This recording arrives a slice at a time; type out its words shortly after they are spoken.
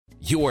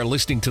You are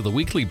listening to the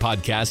weekly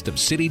podcast of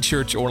City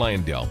Church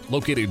Orlando,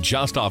 located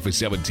just off of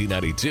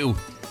 1792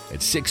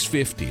 at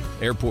 650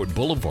 Airport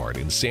Boulevard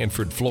in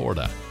Sanford,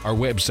 Florida. Our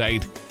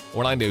website,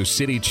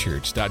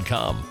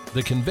 OrlandoCityChurch.com.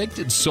 The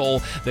convicted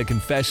soul that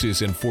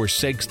confesses and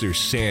forsakes their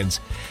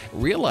sins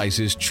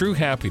realizes true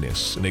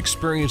happiness and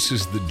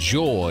experiences the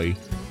joy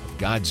of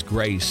God's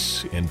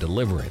grace and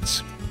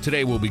deliverance.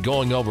 Today we'll be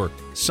going over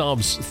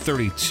Psalms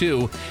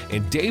 32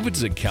 and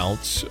David's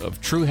accounts of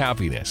true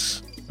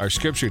happiness. Our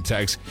scripture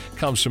text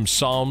comes from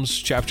Psalms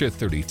chapter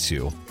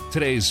 32.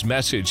 Today's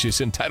message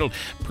is entitled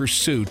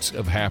Pursuit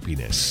of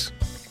Happiness.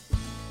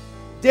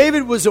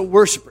 David was a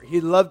worshiper. He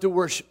loved to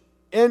worship.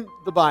 In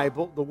the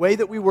Bible, the way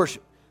that we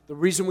worship, the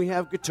reason we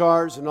have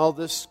guitars and all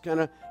this kind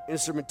of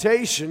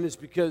instrumentation is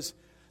because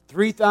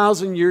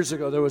 3,000 years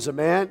ago there was a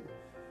man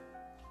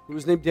who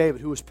was named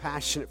David who was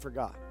passionate for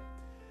God.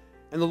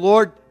 And the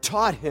Lord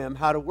taught him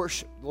how to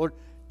worship. The Lord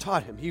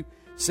taught him. He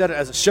said,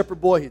 as a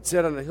shepherd boy, he'd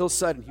sit on a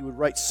hillside and he would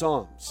write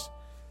psalms.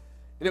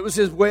 And it was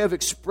his way of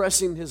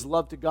expressing his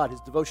love to God,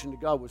 his devotion to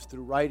God was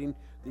through writing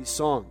these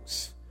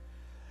songs.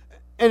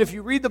 And if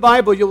you read the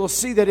Bible, you will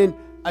see that in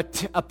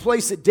a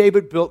place that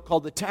David built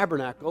called the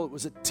tabernacle, it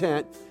was a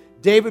tent.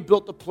 David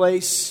built a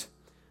place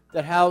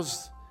that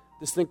housed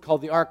this thing called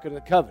the Ark of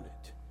the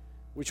Covenant,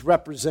 which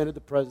represented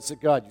the presence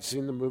of God. You've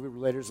seen the movie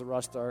Raiders of the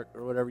Lost Ark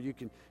or whatever, you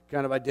can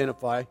kind of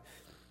identify.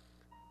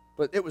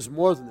 But it was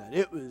more than that.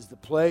 It was the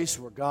place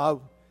where God,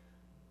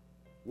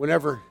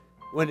 whenever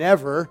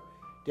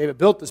David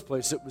built this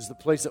place, it was the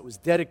place that was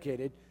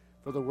dedicated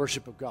for the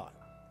worship of God.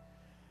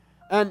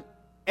 And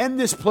in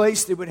this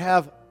place, they would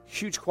have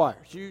huge choir,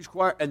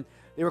 and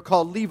they were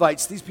called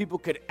Levites. These people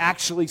could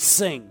actually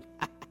sing.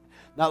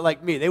 Not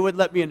like me. They wouldn't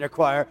let me in their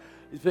choir.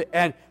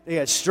 And they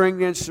had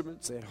string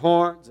instruments, they had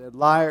horns, they had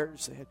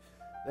lyres,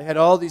 they had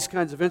all these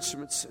kinds of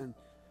instruments,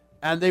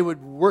 and they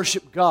would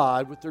worship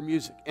God with their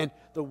music. And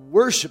the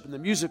worship and the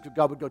music of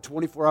God would go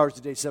 24 hours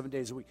a day, 7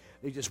 days a week.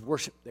 They just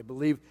worshiped. They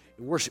believed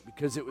in worship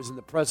because it was in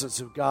the presence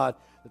of God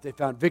that they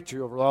found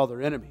victory over all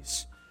their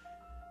enemies.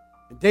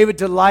 And David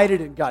delighted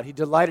in God. He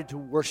delighted to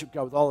worship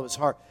God with all of his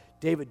heart.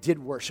 David did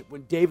worship.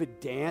 When David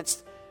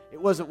danced,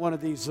 it wasn't one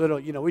of these little,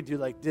 we do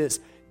like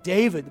this.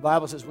 David, the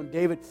Bible says, when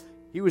David,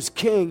 he was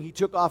king, he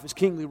took off his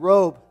kingly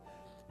robe.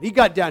 He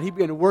got down, he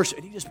began to worship,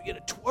 and he just began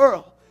to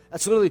twirl.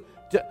 That's literally,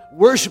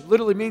 worship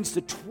literally means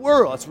to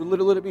twirl. That's what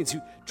literally it means. He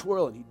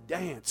twirl and he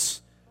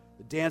dance,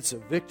 the dance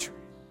of victory.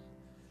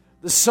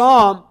 The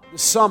psalm,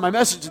 my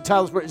message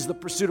entitled is The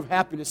Pursuit of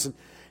Happiness. And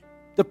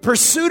the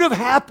pursuit of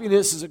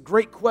happiness is a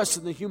great quest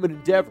in the human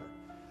endeavor.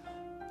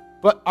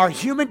 But our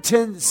human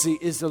tendency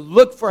is to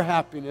look for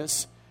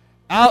happiness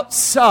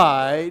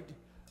outside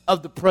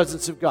of the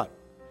presence of God.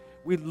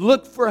 We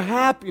look for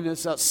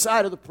happiness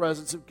outside of the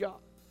presence of God.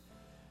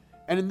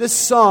 And in this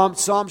psalm,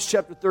 Psalms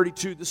chapter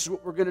 32, this is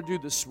what we're going to do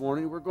this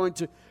morning. We're going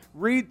to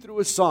read through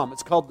a psalm.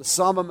 It's called the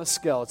Psalm of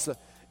Maskil.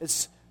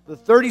 It's the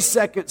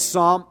 32nd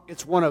psalm.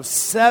 It's one of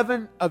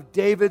 7 of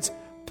David's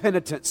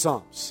penitent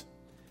psalms.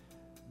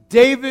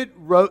 David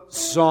wrote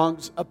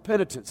songs of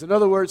penitence. In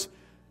other words,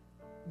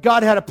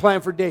 God had a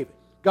plan for David.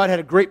 God had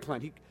a great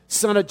plan.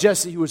 Son of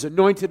Jesse, he was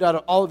anointed out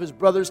of all of his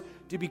brothers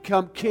to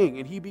become king,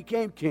 and he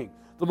became king,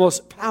 the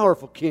most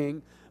powerful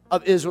king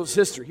of Israel's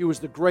history. He was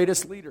the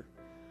greatest leader.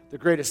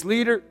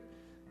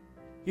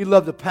 He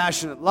loved a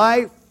passionate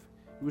life.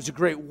 He was a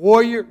great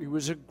warrior.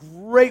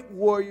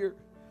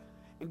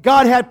 And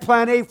God had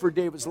plan A for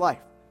David's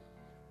life.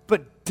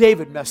 But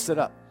David messed it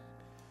up.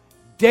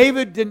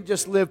 David didn't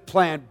just live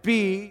plan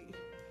B.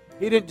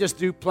 He didn't just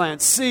do plan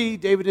C.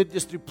 David didn't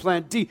just do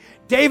plan D.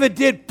 David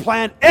did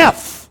plan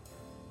F.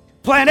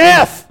 Plan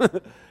F.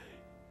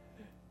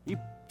 He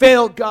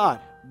failed God.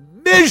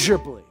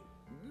 Miserably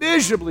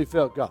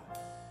failed God.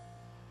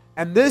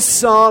 And this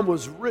psalm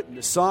was written,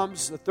 the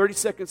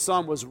 32nd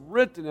psalm was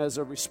written as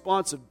a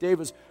response of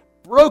David's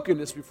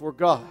brokenness before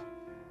God.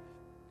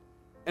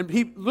 And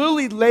he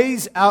literally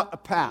lays out a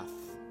path.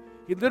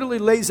 He literally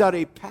lays out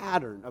a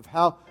pattern of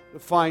how to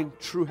find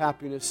true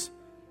happiness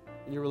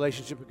in your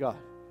relationship with God.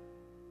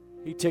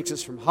 He takes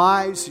us from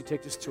highs, he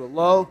takes us to a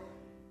low,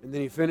 and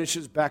then he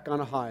finishes back on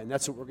a high. And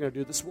that's what we're going to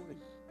do this morning.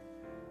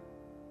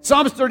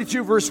 Psalms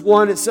 32 verse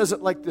 1, it says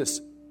it like this.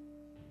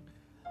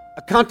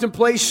 A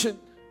contemplation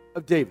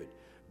of David.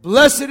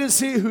 Blessed is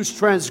he whose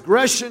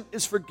transgression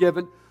is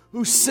forgiven,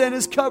 whose sin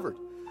is covered.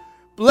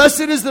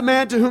 Blessed is the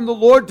man to whom the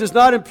Lord does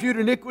not impute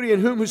iniquity, in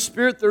whose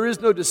spirit there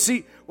is no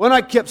deceit. When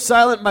I kept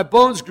silent, my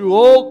bones grew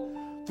old.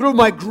 Through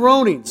my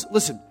groanings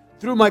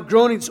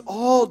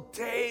all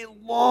day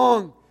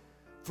long.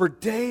 For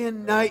day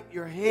and night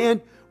your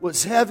hand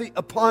was heavy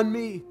upon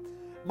me.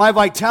 My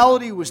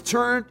vitality was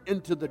turned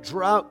into the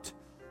drought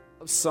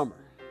of summer.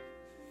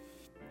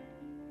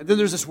 And then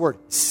there's this word,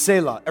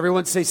 Selah.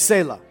 Everyone say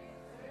Selah.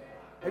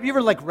 Have you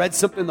ever read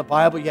something in the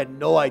Bible, you had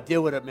no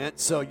idea what it meant?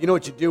 So you know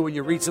what you do when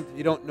you read something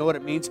you don't know what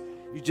it means?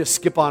 You just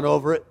skip on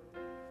over it.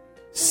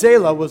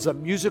 Selah was a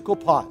musical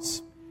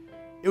pause.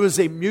 It was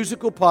a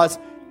musical pause.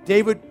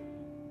 David,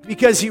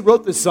 because he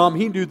wrote this psalm,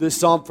 he knew this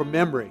psalm from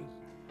memory.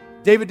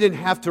 David didn't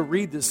have to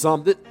read this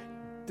psalm.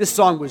 This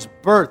song was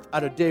birthed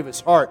out of David's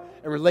heart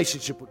and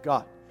relationship with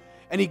God.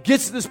 And he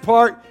gets to this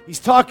part, he's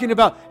talking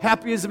about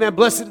happy is the man,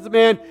 blessed is the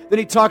man. Then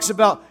he talks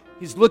about,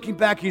 he's looking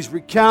back, he's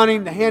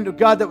recounting the hand of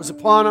God that was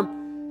upon him.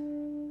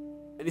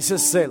 And he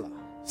says, Selah.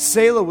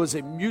 Selah was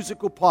a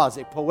musical pause,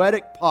 a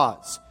poetic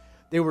pause.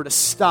 They were to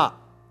stop.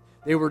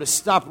 They were to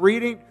stop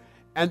reading,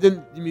 and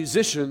then the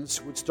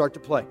musicians would start to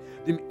play.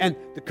 And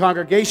the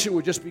congregation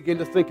would just begin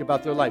to think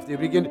about their life. They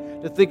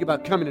begin to think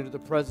about coming into the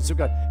presence of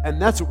God.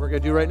 And that's what we're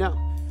going to do right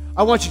now.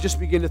 I want you to just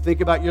begin to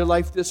think about your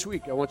life this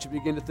week. I want you to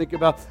begin to think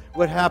about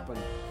what happened.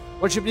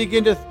 I want you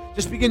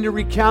to begin to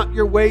recount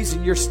your ways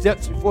and your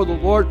steps before the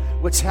Lord,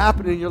 what's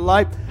happening in your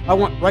life. I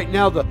want right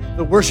now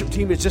the worship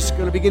team is just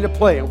going to begin to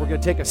play, and we're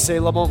going to take a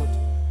Selah moment.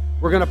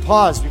 We're going to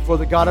pause before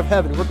the God of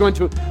heaven. We're going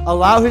to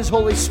allow His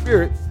Holy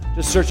Spirit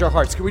to search our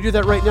hearts. Can we do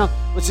that right now?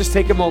 Let's just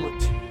take a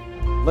moment.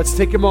 Let's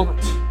take a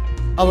moment.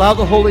 Allow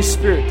the Holy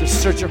Spirit to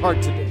search your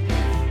heart today.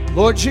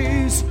 Lord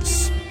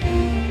Jesus, we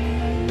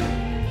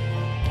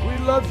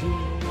love you.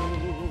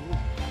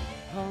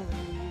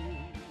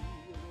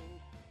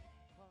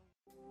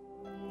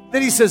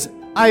 Then he says,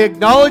 I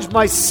acknowledge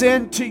my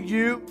sin to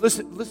you.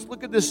 Listen, let's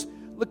look at this.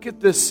 Look at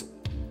this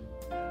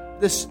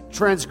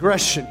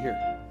transgression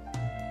here.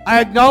 I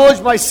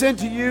acknowledge my sin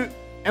to you,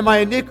 and my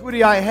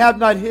iniquity I have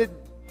not hidden.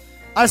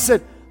 I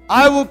said,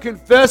 I will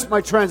confess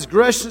my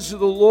transgressions to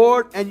the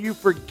Lord, and you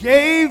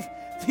forgave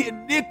the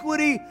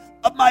iniquity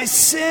of my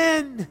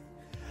sin.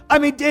 I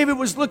mean, David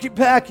was looking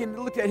back and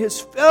looked at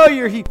his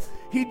failure. He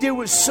did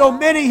what so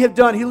many have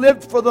done. He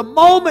lived for the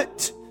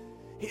moment.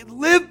 He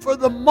lived for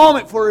the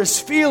moment, for his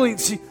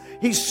feelings.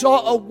 He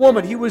saw a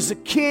woman. He was a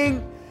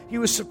king. He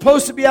was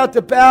supposed to be out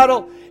to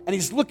battle, and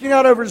he's looking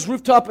out over his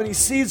rooftop, and he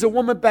sees a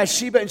woman,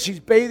 Bathsheba, and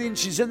she's bathing.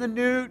 She's in the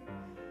nude,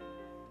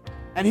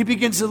 and he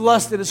begins to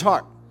lust in his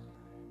heart.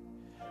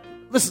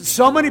 Listen,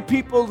 so many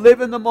people live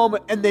in the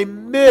moment, and they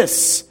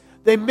miss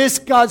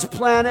God's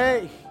plan A.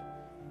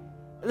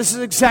 And this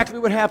is exactly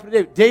what happened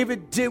to David.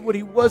 David did what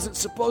he wasn't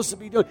supposed to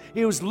be doing.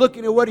 He was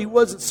looking at what he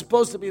wasn't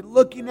supposed to be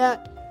looking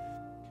at.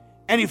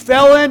 And he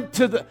fell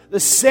into the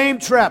same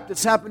trap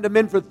that's happened to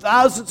men for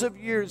thousands of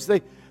years.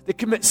 They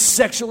commit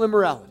sexual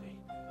immorality.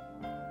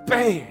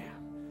 Bam!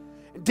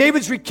 And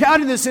David's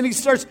recounting this, and he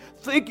starts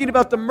thinking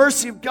about the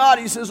mercy of God.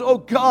 He says, oh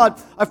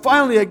God, I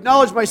finally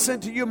acknowledge my sin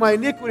to you, my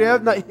iniquity I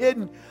have not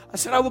hidden. I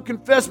said, I will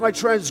confess my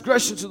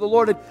transgressions to the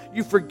Lord, and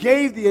you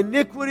forgave the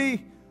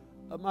iniquity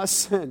of my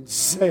sin.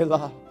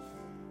 Selah.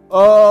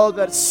 Oh,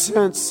 that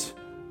sense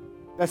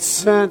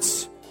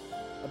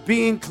of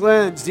being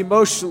cleansed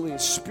emotionally and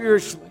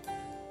spiritually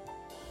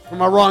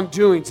from our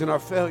wrongdoings and our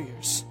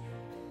failures.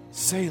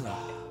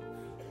 Selah.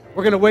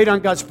 We're going to wait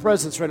on God's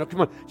presence right now.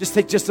 Come on, just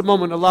take just a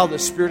moment and allow the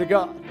Spirit of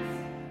God.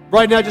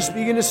 Right now, just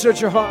begin to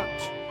search your heart.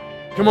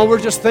 Come on,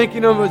 we're just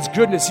thanking Him of His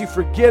goodness. He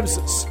forgives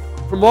us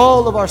from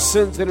all of our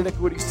sins and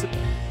iniquities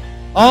today.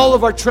 All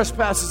of our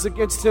trespasses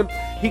against Him,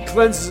 He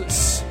cleanses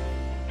us.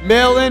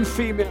 Male and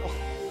female.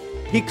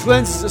 He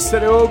cleanses us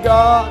today. Oh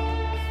God,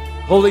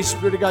 Holy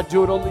Spirit of God,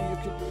 do it only you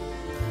can do.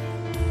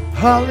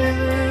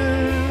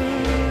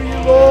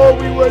 Hallelujah,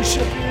 Lord, we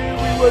worship you,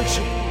 we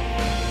worship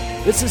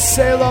you. It's a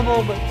Selah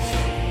moment.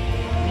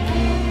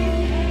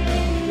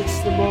 It's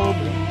the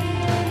moment.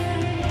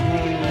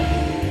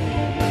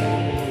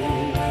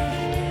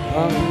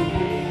 Hallelujah.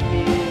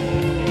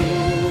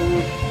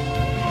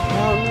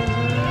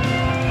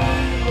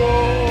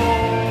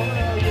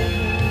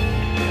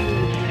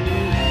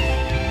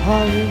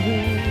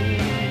 Hallelujah.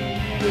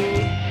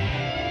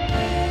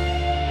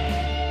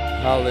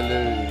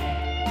 Hallelujah.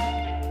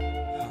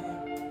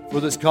 For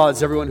this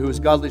cause, everyone who is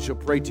godly shall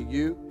pray to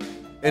you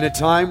in a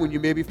time when you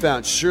may be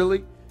found.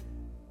 Surely,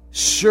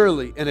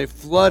 in a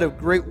flood of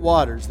great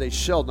waters, they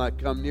shall not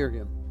come near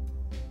him.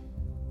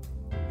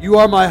 You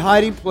are my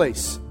hiding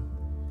place.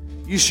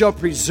 You shall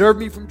preserve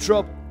me from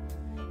trouble.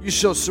 You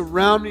shall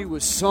surround me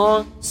with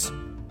songs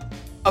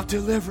of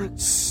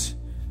deliverance.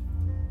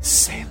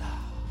 Selah.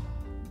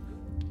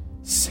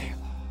 Selah.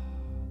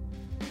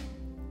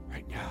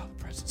 Right now,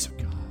 the presence of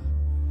God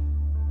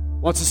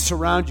wants to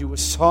surround you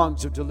with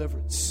songs of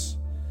deliverance.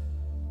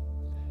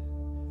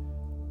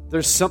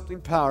 There's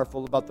something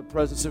powerful about the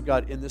presence of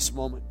God in this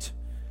moment.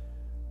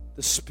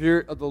 The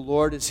Spirit of the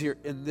Lord is here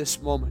in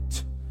this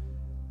moment.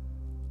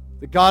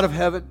 The God of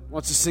heaven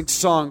wants to sing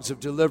songs of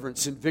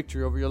deliverance and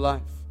victory over your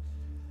life.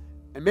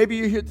 And maybe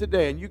you're here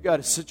today and you got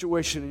a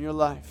situation in your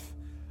life.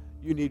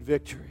 You need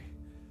victory.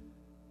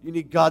 You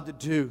need God to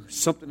do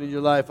something in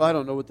your life. I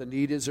don't know what the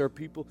need is. There are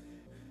people.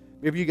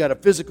 Maybe you got a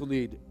physical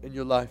need in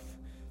your life.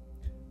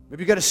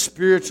 Maybe you got a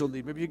spiritual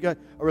need. Maybe you got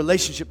a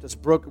relationship that's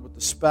broken with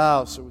the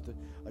spouse or with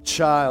a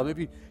child.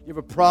 Maybe you have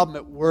a problem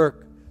at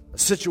work, a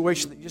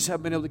situation that you just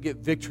haven't been able to get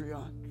victory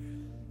on.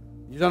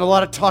 You've done a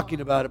lot of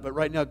talking about it, but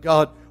right now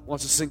God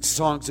wants to sing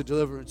songs of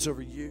deliverance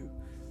over you.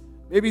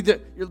 Maybe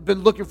you've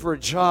been looking for a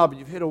job and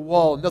you've hit a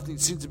wall and nothing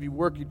seems to be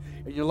working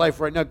in your life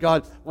right now.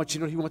 God wants you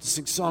to know He wants to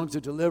sing songs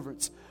of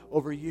deliverance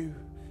over you.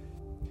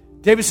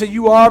 David said,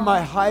 you are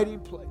my hiding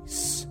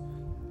place.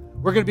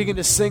 We're going to begin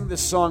to sing this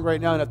song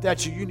right now, and if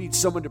that's you, you need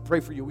someone to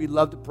pray for you. We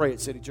love to pray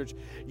at City Church.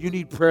 You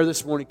need prayer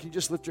this morning. Can you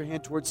just lift your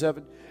hand towards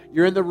heaven?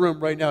 You're in the room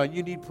right now, and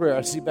you need prayer.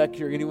 I see back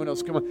here. Anyone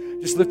else? Come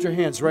on. Just lift your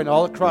hands right now,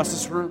 all across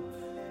this room.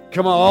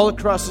 Come on, all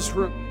across this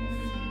room.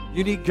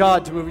 You need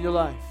God to move in your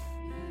life.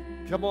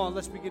 Come on,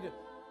 let's begin it.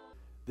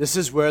 This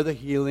is where the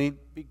healing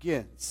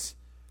begins,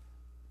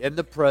 in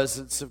the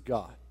presence of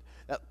God.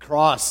 That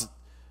cross,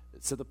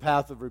 it's the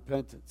path of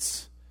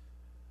repentance.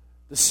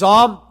 The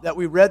psalm that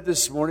we read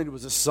this morning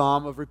was a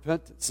psalm of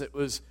repentance. It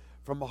was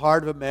from the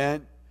heart of a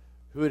man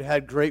who had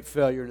had great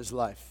failure in his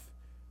life,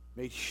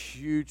 made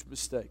huge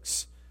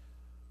mistakes.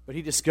 But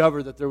he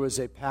discovered that there was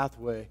a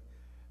pathway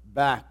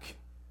back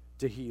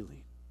to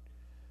healing.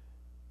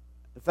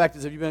 The fact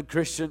is, if you've been a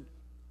Christian,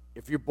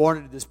 if you're born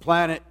into this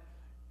planet,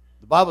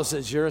 the Bible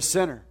says you're a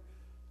sinner.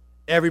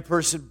 Every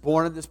person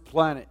born on this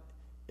planet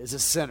is a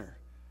sinner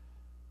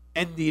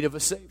in need of a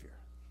Savior.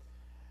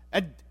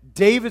 And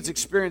David's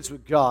experience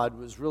with God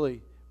was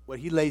really what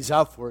he lays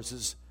out for us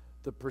is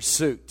the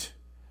pursuit,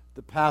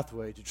 the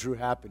pathway to true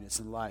happiness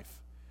in life.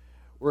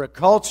 We're a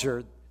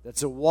culture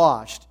that's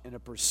awash in a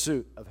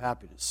pursuit of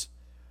happiness.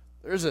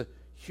 There's a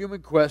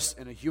human quest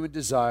and a human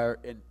desire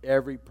in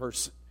every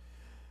person.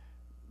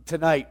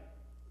 Tonight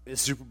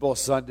is Super Bowl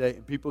Sunday,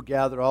 and people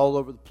gather all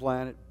over the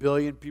planet. 1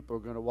 billion people are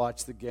going to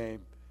watch the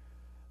game.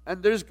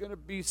 And there's going to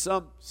be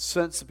some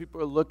sense that people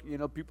are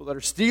looking, people that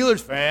are Steelers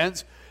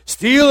fans.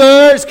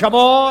 Steelers, come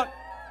on.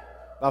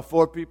 About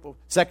 4 people.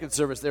 Second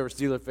service, they were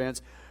Steelers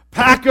fans.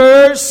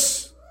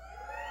 Packers.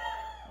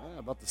 Yeah,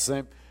 about the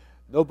same.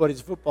 Nobody's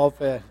a football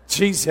fan.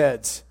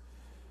 Cheeseheads.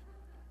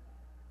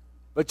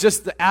 But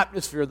just the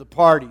atmosphere, the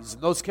parties,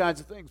 and those kinds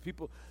of things.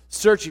 People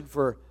searching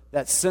for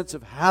that sense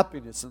of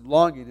happiness and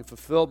longing and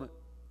fulfillment.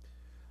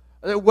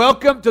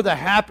 Welcome to the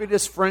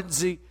happiness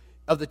frenzy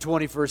of the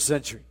 21st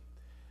century.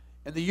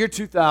 In the year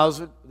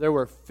 2000, there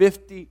were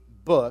 50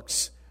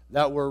 books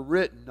that were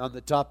written on the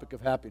topic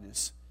of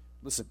happiness.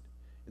 Listen,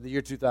 in the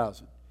year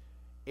 2000.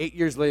 8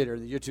 years later,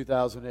 in the year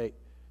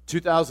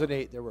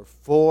 2008, there were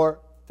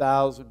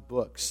 4,000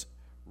 books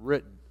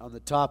written on the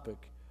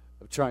topic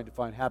of trying to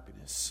find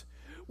happiness.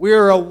 We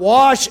are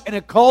awash in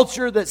a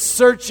culture that's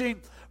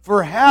searching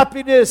for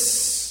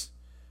happiness,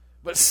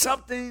 but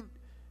something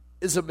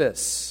is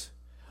amiss.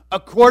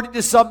 According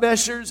to some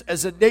measures,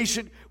 as a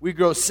nation, we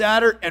grow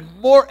sadder and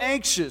more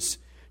anxious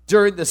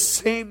during the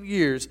same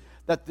years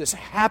that this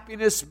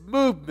happiness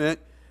movement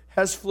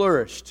has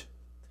flourished.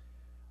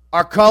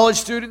 Our college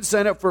students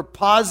sign up for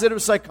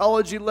positive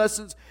psychology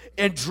lessons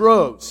in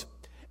droves,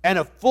 and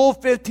a full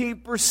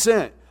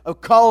 15% of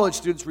college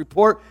students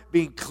report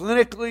being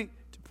clinically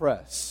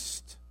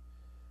depressed.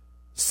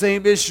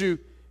 Same issue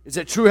is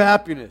that true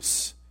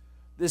happiness.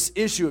 This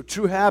issue of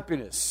true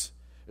happiness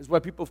is why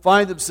people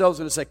find themselves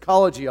in a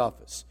psychology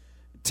office.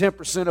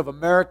 10% of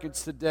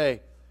Americans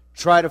today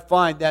try to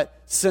find that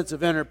sense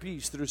of inner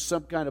peace through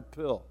some kind of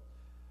pill.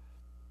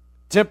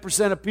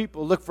 10% of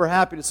people look for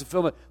happiness and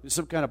fulfillment through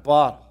some kind of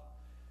bottle.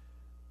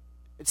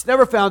 It's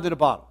never found in a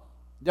bottle.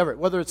 Never.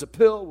 Whether it's a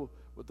pill,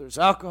 whether it's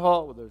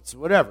alcohol, whether it's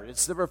whatever.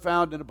 It's never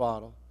found in a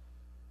bottle.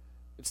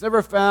 It's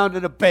never found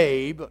in a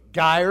babe,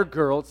 guy or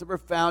girl. It's never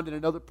found in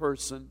another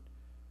person.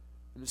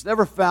 And it's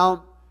never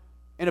found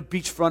in a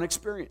beachfront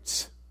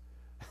experience.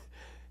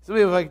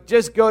 Somebody, if I could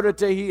just go to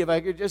Tahiti, if I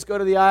could just go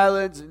to the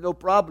islands, no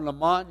problem,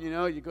 man.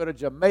 You go to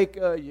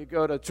Jamaica, you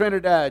go to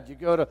Trinidad, you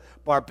go to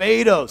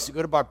Barbados.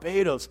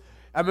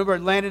 I remember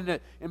landing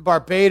in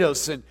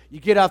Barbados, and you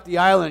get off the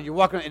island, you're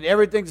walking, and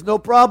everything's no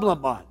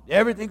problem, man.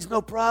 Everything's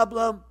no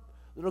problem.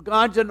 Little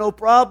ganja, no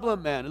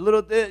problem, man. A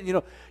little this,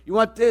 you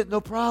want this, no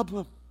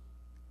problem.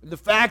 And the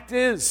fact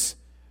is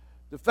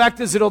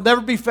it'll never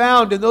be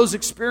found in those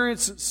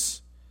experiences.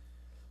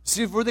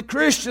 See, for the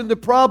Christian, the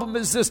problem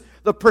is this: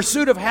 the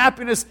pursuit of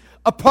happiness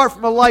apart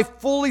from a life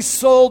fully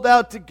sold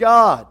out to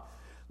God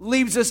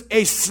leaves us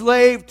a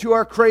slave to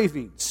our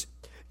cravings,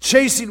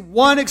 chasing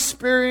one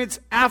experience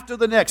after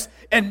the next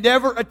and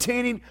never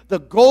attaining the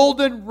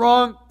golden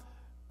rung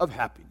of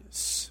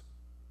happiness.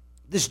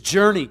 This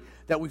journey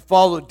that we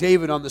followed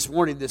David on this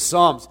morning, this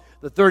Psalms,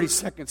 the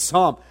 32nd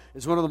Psalm,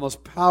 is one of the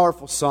most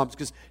powerful Psalms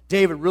because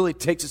David really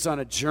takes us on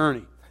a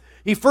journey.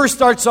 He first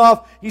starts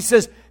off, he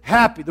says,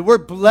 happy. The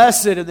word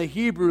blessed in the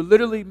Hebrew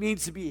literally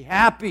means to be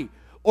happy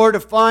or to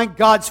find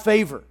God's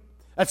favor.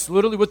 That's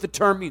literally what the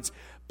term means.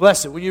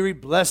 Blessed. When you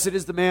read blessed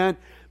is the man,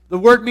 the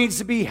word means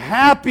to be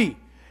happy.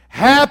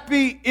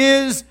 Happy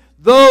is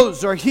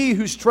those or he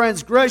whose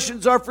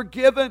transgressions are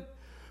forgiven,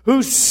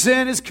 whose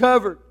sin is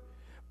covered.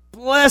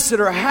 Blessed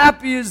or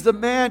happy is the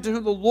man to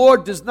whom the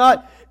Lord does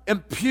not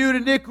impute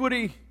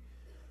iniquity.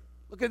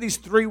 Look at these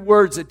 3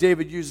 words that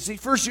David uses. He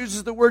first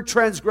uses the word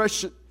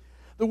transgression.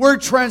 The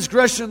word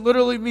transgression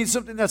literally means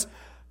something that's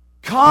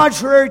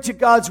contrary to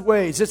God's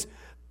ways. It's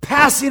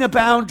passing a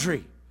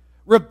boundary,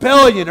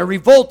 rebellion, or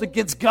revolt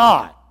against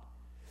God.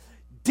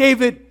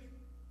 David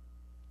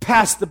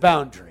passed the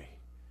boundary.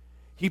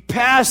 He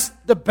passed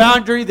the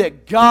boundary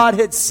that God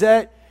had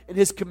set in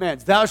his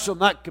commands. Thou shalt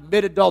not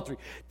commit adultery.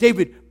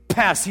 David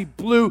passed. He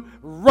blew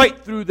right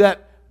through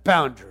that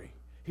boundary.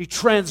 He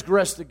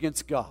transgressed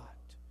against God.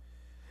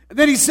 And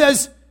then he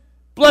says,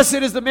 blessed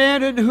is the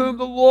man in whom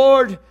the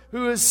Lord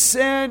who has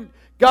sinned,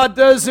 God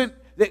doesn't,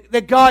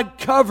 that God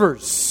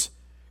covers.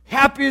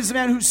 Happy is the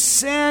man whose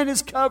sin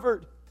is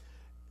covered.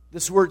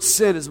 This word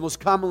sin is the most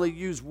commonly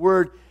used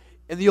word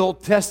in the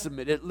Old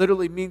Testament. It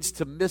literally means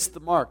to miss the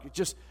mark.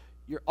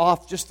 You're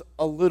off just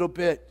a little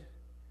bit.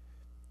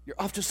 You're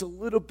off just a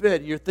little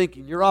bit in your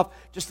thinking. You're off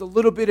just a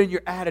little bit in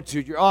your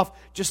attitude. You're off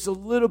just a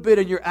little bit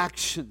in your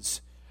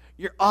actions.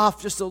 You're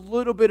off just a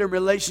little bit in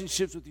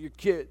relationships with your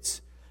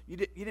kids. You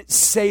didn't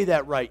say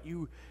that right.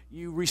 You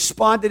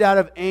responded out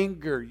of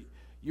anger.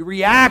 You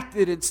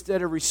reacted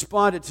instead of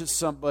responded to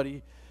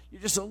somebody.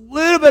 You're just a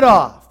little bit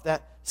off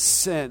that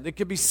sin. There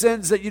could be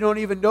sins that you don't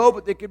even know,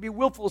 but they could be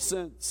willful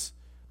sins.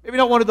 Maybe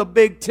not one of the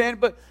big 10,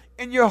 but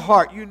in your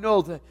heart, you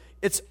know that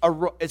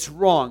it's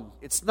wrong.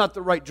 It's not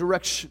the right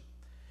direction.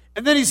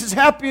 And then he says,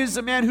 happy is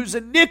the man whose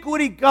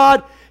iniquity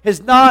God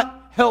has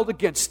not held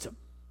against him.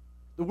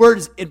 The word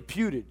is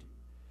imputed.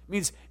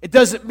 It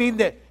doesn't mean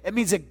that, it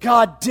means that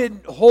God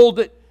didn't hold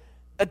it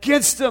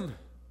against him.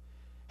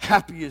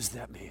 Happy is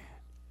that man.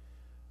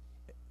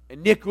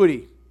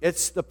 Iniquity,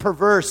 it's the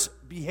perverse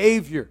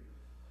behavior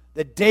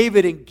that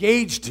David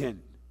engaged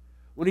in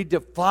when he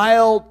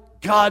defiled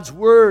God's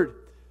word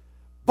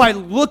by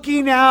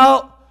looking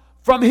out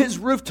from his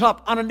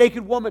rooftop on a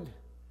naked woman,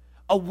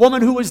 a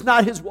woman who was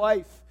not his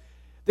wife.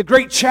 The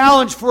great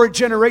challenge for a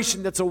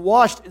generation that's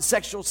awash in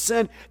sexual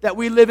sin that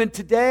we live in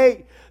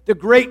today, the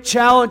great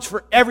challenge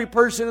for every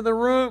person in the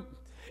room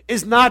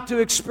is not to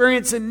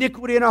experience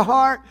iniquity in our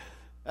heart.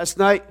 Last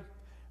night,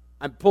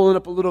 I'm pulling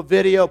up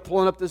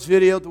this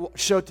video to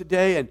show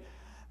today,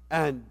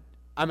 and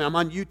I'm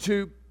on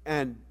YouTube,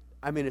 and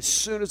as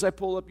soon as I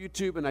pull up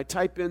YouTube and I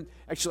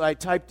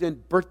typed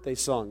in birthday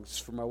songs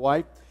for my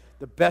wife,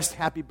 the best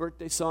happy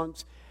birthday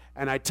songs,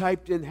 and I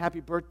typed in happy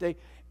birthday,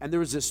 and there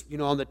was this,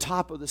 on the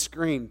top of the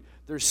screen,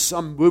 there's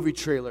some movie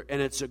trailer,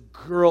 and it's a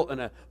girl in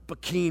a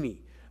bikini.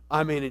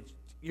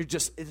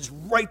 It's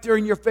right there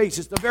in your face.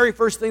 It's the very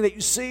first thing that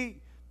you see.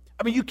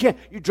 You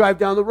drive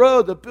down the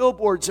road, the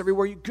billboards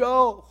everywhere you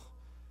go.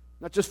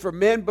 Not just for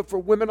men, but for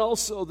women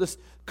also. This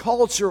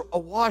culture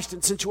awash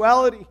in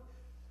sensuality.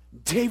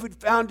 David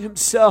found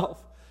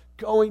himself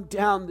going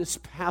down this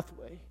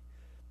pathway.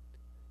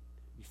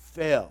 He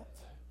failed.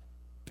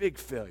 Big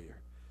failure.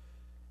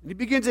 And he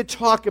begins to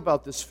talk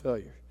about this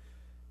failure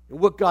and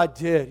what God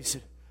did. He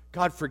said,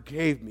 God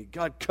forgave me.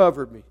 God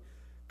covered me.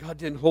 God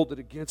didn't hold it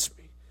against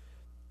me.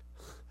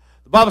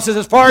 The Bible says,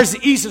 as far as the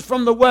east is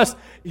from the west,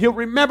 he'll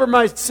remember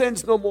my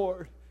sins no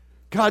more.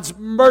 God's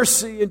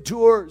mercy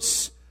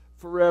endures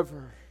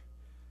forever.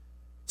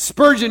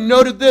 Spurgeon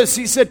noted this.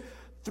 He said,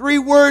 3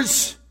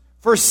 words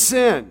for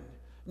sin.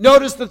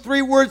 Notice the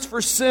 3 words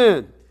for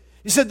sin.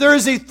 He said, there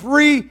is a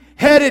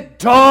 3-headed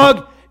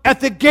dog at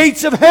the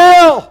gates of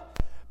hell,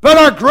 but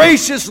our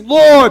gracious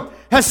Lord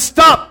has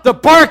stopped the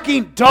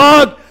barking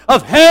dog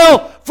of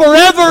hell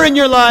forever in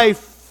your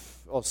life.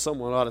 Oh,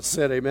 someone ought to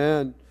say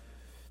amen.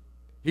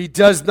 He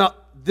does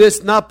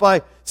not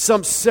by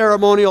some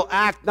ceremonial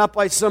act, not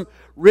by some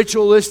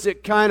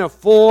ritualistic kind of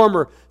form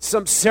or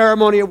some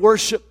ceremony of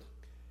worship.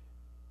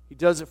 He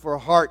does it for a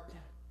heart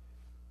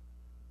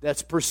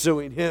that's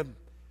pursuing Him.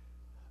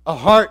 A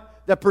heart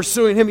that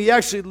pursuing Him. He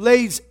actually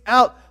lays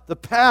out the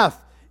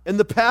path and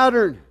the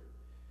pattern.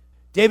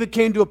 David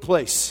came to a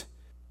place.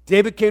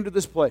 David came to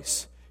this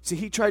place. See,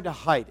 he tried to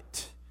hide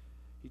it.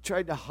 He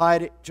tried to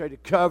hide it, tried to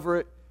cover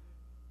it,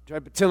 tried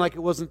to pretend like it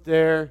wasn't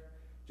there,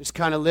 just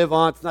kind of live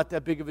on. It's not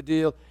that big of a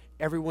deal.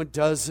 Everyone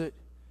does it.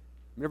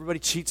 Everybody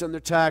cheats on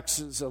their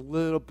taxes a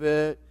little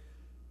bit.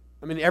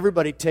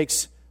 Everybody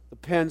takes the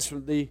pens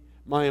from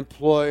my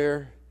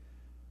employer.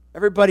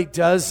 Everybody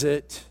does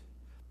it.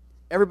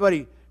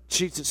 Everybody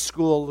cheats at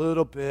school a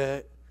little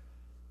bit.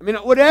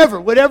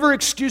 Whatever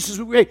excuses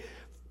we make.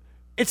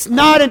 It's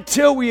not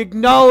until we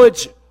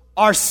acknowledge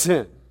our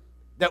sin,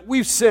 that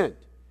we've sinned.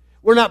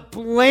 We're not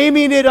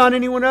blaming it on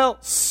anyone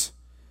else.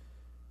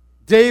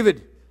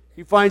 David,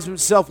 he finds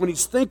himself, when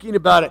he's thinking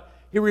about it,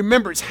 he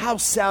remembers how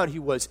sad he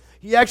was.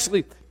 He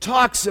actually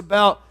talks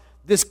about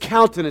this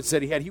countenance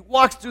that he had. He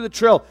walks through the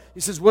trail. He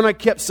says, when I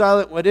kept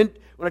silent, when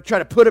I tried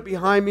to put it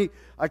behind me,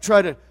 I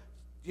tried to,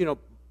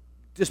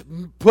 just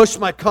push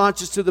my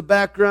conscience to the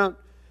background.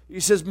 He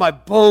says, my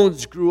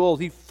bones grew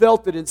old. He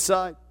felt it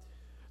inside.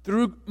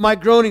 Through my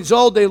groanings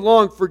all day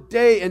long, for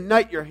day and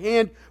night your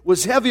hand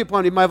was heavy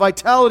upon me. My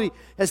vitality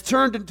has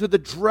turned into the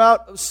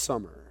drought of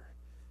summer.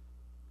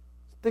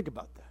 Think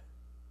about that.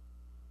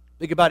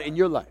 Think about it in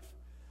your life.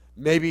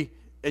 Maybe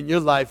in your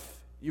life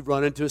you've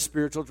run into a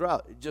spiritual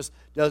drought. It just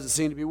doesn't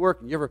seem to be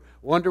working. You ever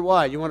wonder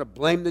why? You want to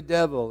blame the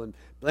devil and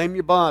blame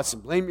your boss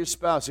and blame your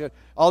spouse,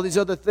 all these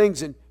other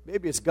things, and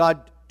maybe it's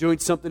God doing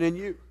something in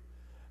you.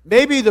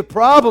 Maybe the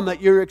problem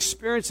that you're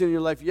experiencing in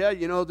your life,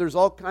 there's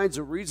all kinds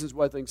of reasons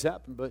why things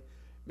happen, but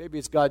maybe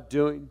it's God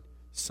doing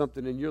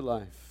something in your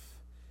life.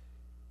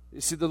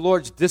 You see, the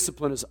Lord's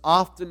discipline is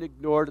often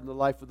ignored in the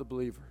life of the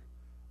believer.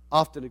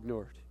 Often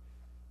ignored.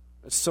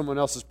 That's someone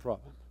else's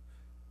problem.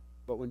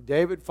 But when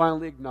David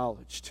finally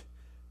acknowledged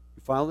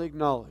he finally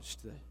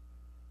acknowledged that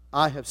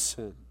I have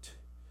sinned.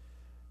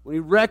 When he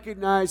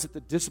recognized that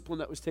the discipline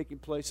that was taking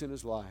place in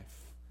his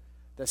life,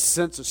 that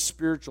sense of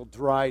spiritual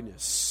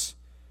dryness,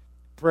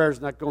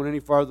 prayer's not going any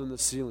farther than the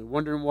ceiling,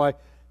 wondering why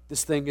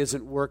this thing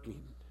isn't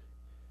working,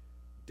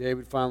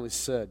 David finally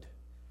said,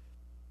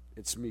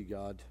 "It's me,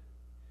 God."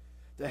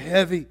 The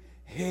heavy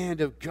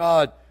hand of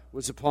God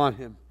was upon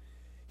him.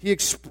 He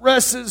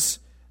expresses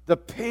the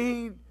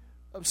pain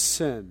of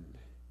sin.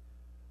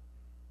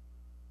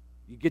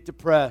 You get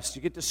depressed,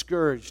 you get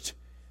discouraged,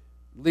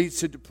 it leads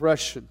to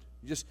depression.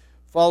 You just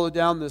follow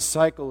down this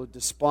cycle of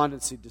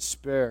despondency,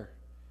 despair.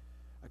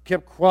 I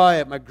kept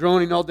quiet, my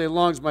groaning all day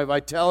long is my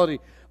vitality.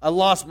 I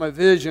lost my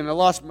vision, I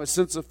lost my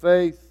sense of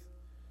faith.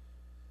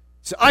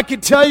 So I can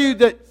tell you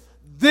that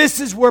this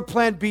is where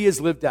Plan B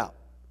is lived out.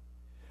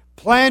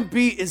 Plan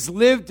B is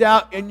lived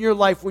out in your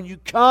life when you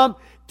come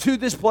to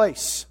this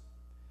place.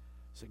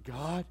 Say,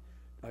 God,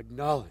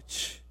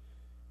 acknowledge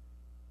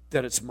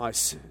that it's my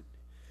sin.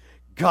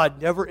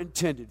 God never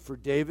intended for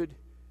David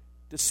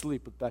to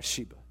sleep with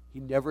Bathsheba. He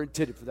never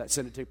intended for that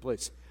sin to take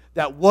place.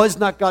 That was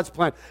not God's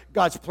plan.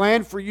 God's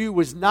plan for you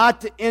was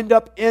not to end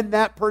up in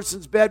that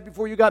person's bed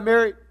before you got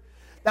married.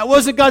 That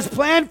wasn't God's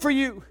plan for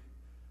you.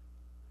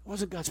 It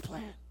wasn't God's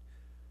plan.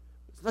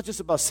 It's not just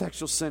about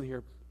sexual sin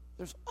here.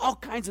 There's all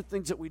kinds of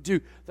things that we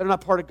do that are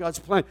not part of God's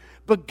plan.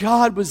 But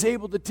God was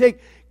able to take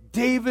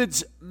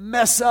David's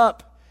mess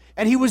up,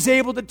 and he was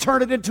able to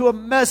turn it into a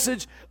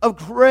message of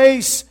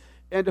grace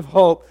and of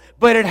hope.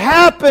 But it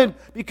happened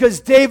because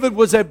David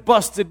was a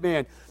busted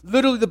man.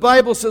 Literally, the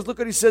Bible says, look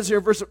what he says here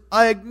in verse,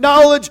 I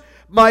acknowledge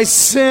my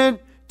sin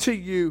to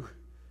you.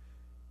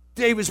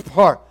 David's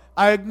part.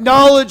 I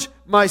acknowledge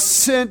my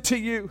sin to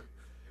you.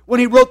 When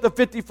he wrote the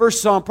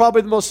 51st Psalm,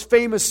 probably the most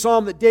famous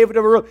psalm that David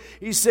ever wrote,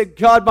 he said,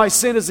 God, my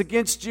sin is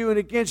against you, and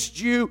against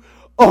you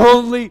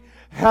only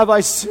have I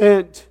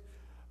sinned.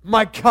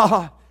 My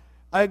God,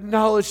 I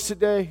acknowledge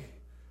today,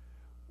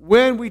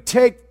 when we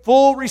take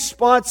full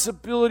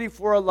responsibility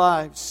for our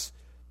lives,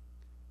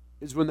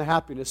 is when the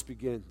happiness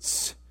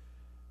begins,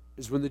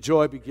 is when the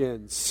joy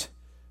begins.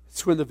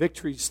 It's when the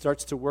victory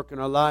starts to work in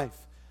our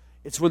life.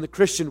 It's when the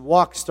Christian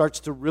walk starts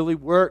to really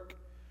work.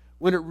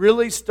 When it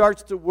really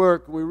starts to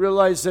work, and we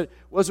realize that it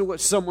wasn't what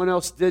someone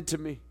else did to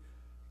me,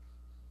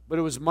 but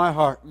it was my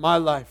heart, my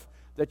life,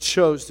 that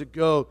chose to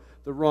go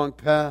the wrong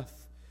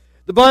path.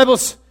 The Bible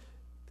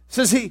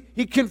says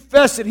he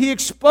confessed it. He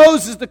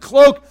exposes the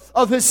cloak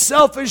of his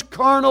selfish,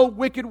 carnal,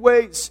 wicked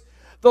ways.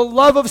 The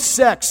love of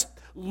sex,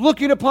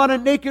 looking upon a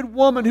naked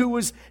woman who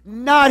was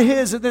not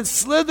his, and then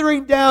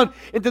slithering down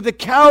into the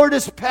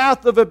cowardice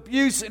path of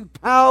abuse and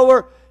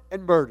power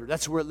and murder.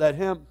 That's where it led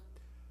him.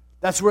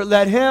 That's where it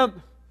led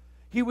him.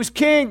 He was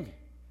king.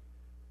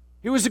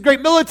 He was a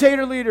great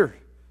military leader.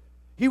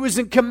 He was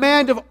in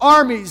command of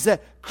armies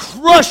that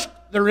crushed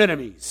their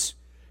enemies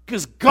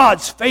because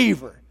God's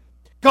favor,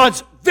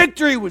 God's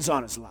victory was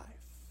on his life.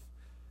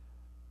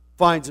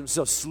 Finds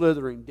himself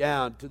slithering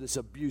down to this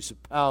abuse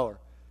of power.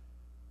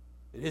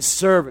 And his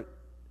servant,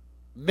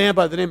 a man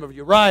by the name of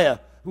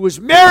Uriah, who was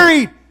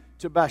married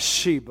to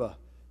Bathsheba,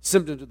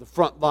 sent him to the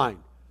front line.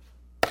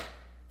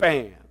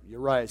 Bam!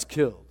 Uriah is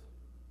killed.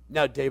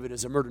 Now David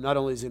is a murderer. Not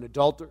only is he an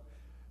adulterer,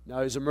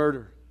 now he's a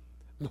murderer.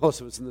 Most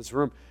of us in this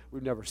room,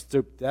 we've never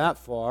stooped that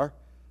far.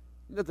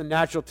 Isn't that the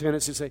natural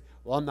tendency to say,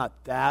 well, I'm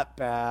not that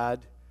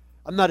bad.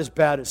 I'm not as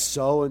bad as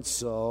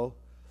so-and-so.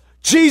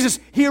 Jesus,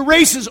 he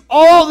erases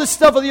all the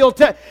stuff of the Old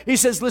Testament. He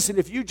says, listen,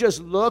 if you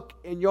just look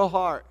in your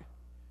heart,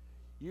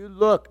 you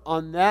look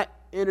on that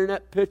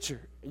internet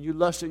picture, and you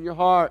lust in your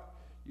heart,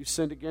 you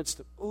sinned against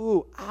him.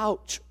 Ooh,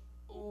 ouch.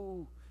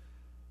 Ooh.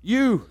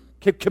 You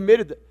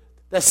committed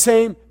that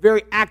same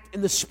very act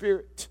in the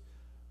spirit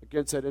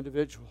against that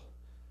individual.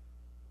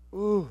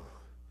 Ooh.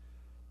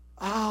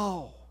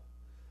 Ow.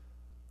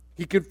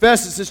 He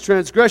confesses his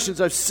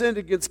transgressions. I've sinned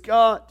against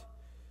God.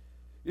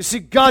 You see,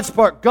 God's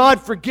part. God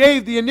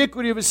forgave the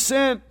iniquity of his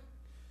sin.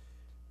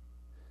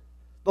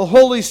 The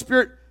Holy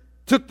Spirit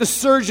took the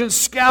surgeon's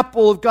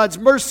scalpel of God's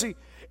mercy,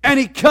 and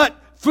he cut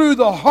through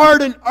the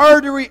hardened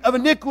artery of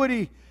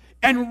iniquity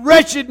and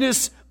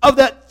wretchedness of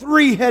that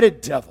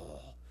three-headed devil.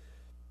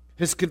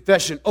 His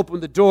confession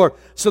opened the door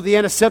so the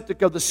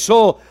antiseptic of the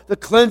soul, the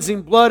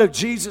cleansing blood of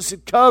Jesus,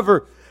 would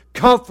cover,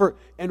 comfort,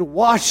 and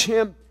wash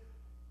him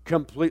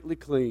completely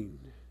clean.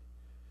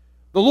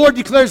 The Lord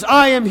declares,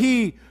 I am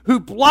he who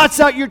blots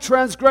out your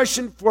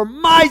transgression for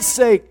my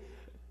sake,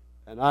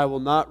 and I will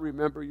not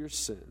remember your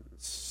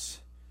sins.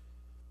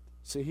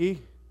 See,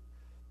 he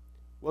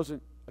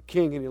wasn't a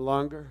king any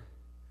longer,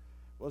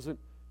 wasn't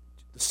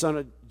the son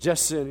of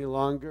Jesse any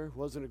longer,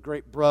 wasn't a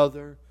great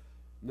brother.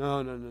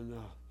 No.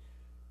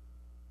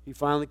 He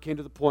finally came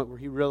to the point where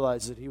he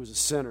realized that he was a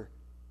sinner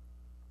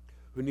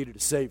who needed a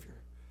Savior.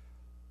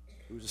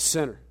 He was a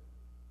sinner.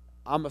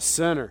 I'm a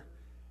sinner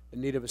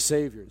in need of a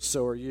Savior, and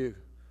so are you.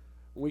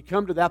 When we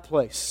come to that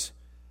place,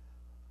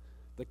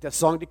 like that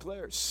song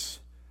declares,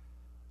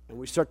 and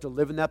we start to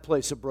live in that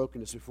place of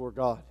brokenness before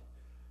God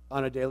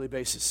on a daily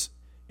basis,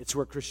 it's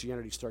where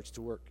Christianity starts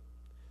to work.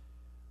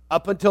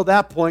 Up until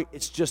that point,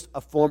 it's just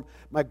a form.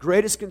 My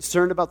greatest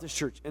concern about this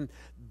church and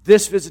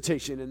this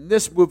visitation and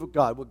this move of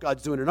God, what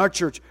God's doing in our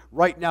church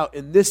right now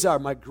in this hour,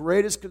 my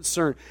greatest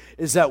concern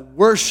is that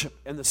worship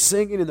and the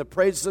singing and the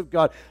praises of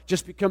God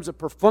just becomes a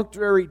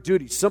perfunctory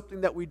duty,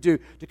 something that we do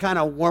to kind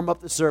of warm up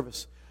the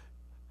service.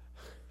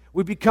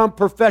 We become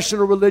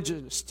professional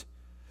religionists.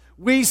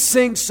 We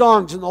sing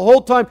songs, and the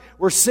whole time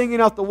we're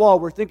singing out the wall.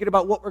 We're thinking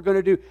about what we're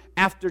going to do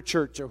after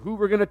church or who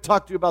we're going to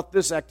talk to about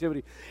this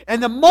activity.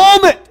 And the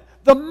moment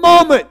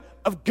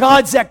of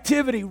God's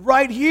activity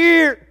right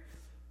here,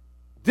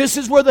 this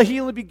is where the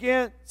healing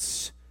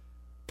begins,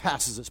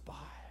 passes us by.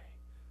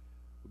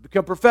 We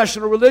become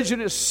professional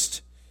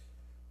religionists.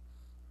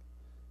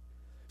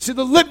 See,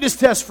 the litmus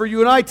test for you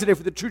and I today,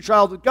 for the true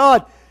child of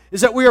God,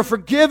 is that we are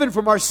forgiven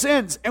from our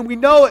sins, and we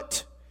know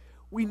it.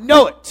 We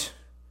know it.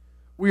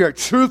 We are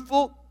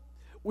truthful.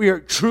 We are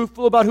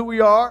truthful about who we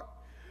are.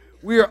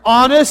 We are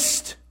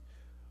honest.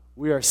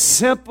 We are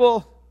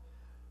simple.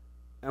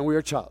 And we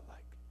are childlike.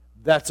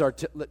 That's our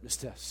litmus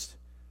test.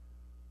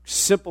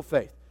 Simple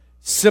faith.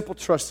 Simple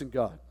trust in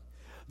God.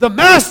 The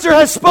Master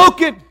has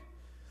spoken.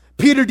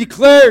 Peter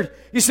declared,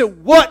 he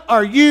said, what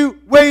are you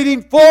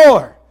waiting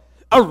for?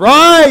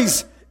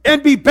 Arise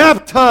and be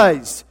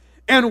baptized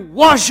and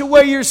wash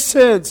away your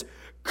sins,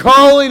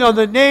 calling on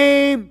the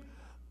name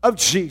of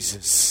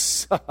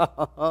Jesus.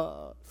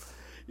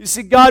 You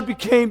see, God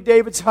became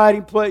David's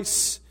hiding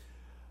place.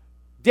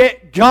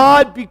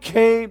 God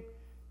became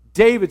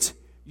David's.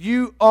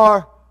 You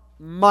are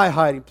my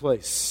hiding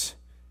place.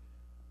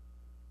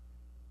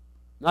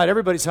 Not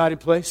everybody's hiding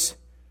place.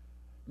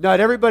 Not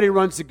everybody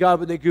runs to God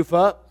when they goof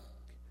up.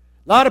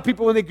 A lot of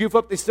people, when they goof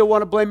up, they still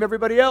want to blame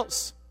everybody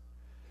else.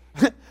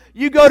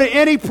 You go to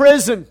any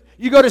prison.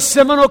 You go to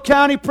Seminole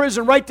County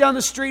Prison right down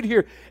the street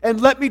here, and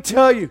let me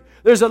tell you,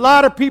 there's a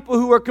lot of people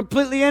who are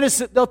completely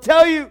innocent. They'll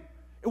tell you,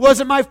 it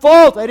wasn't my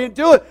fault. I didn't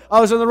do it. I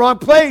was in the wrong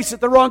place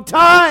at the wrong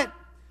time.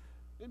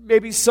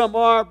 Maybe some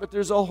are, but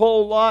there's a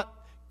whole lot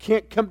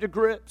can't come to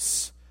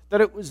grips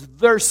that it was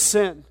their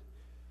sin.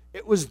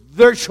 It was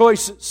their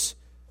choices.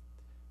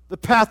 The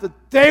path that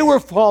they were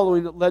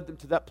following that led them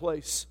to that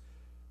place.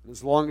 And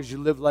as long as you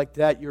live like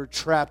that, you're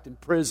trapped in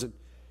prison.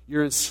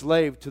 You're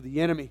enslaved to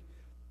the enemy.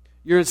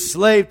 You're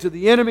enslaved to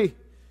the enemy.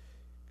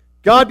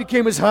 God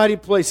became his hiding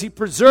place. He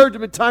preserved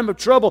him in time of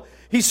trouble.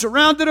 He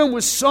surrounded him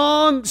with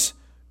songs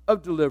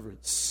of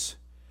deliverance.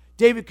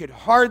 David could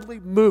hardly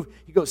move.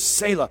 He goes,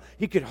 Selah.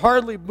 He could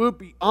hardly move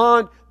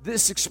beyond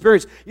this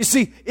experience. You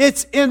see,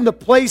 it's in the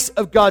place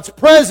of God's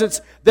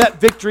presence that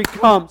victory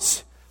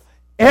comes.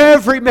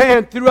 Every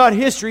man throughout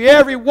history,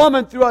 every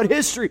woman throughout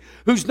history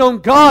who's known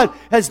God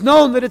has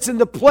known that it's in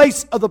the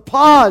place of the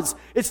pause.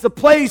 It's the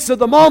place of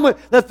the moment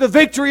that the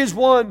victory is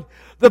won.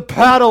 The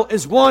battle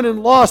is won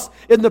and lost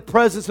in the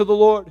presence of the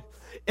Lord.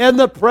 In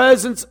the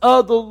presence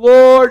of the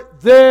Lord,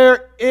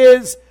 there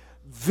is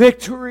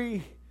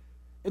victory.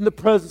 In the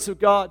presence of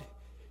God.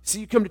 See,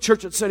 you come to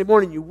church on Sunday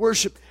morning, you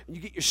worship, and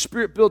you get your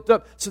spirit built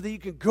up so that you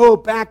can go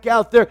back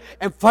out there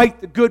and fight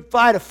the good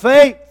fight of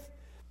faith.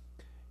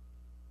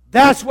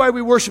 That's why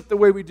we worship the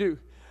way we do.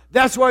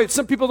 That's why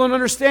some people don't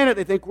understand it.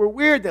 They think we're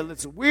weird.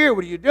 It's weird.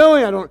 What are you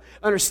doing? I don't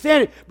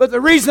understand it. But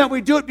the reason that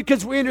we do it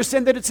because we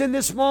understand that it's in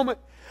this moment.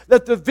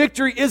 That the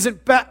victory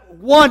isn't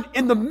won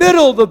in the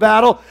middle of the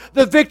battle.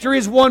 The victory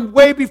is won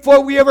way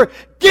before we ever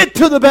get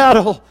to the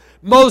battle.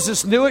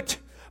 Moses knew it.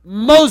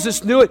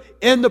 Moses knew it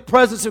in the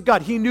presence of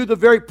God. He knew the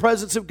very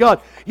presence of God.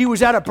 He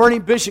was at a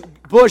burning bush,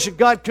 and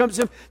God comes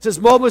to him and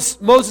says,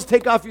 Moses,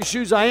 take off your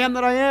shoes. I am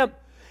that I am.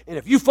 And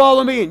if you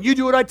follow me and you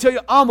do what I tell you,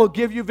 I'm going to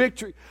give you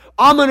victory.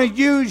 I'm going to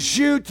use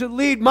you to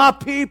lead my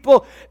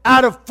people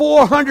out of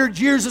 400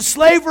 years of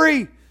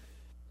slavery.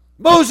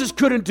 Moses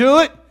couldn't do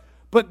it.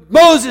 But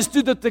Moses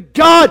knew that the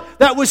God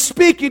that was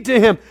speaking to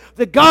him,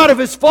 the God of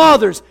his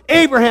fathers,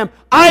 Abraham,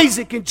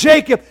 Isaac, and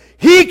Jacob,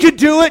 he could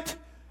do it.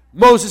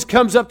 Moses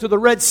comes up to the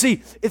Red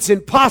Sea. It's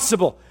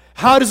impossible.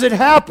 How does it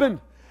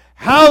happen?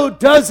 How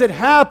does it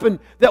happen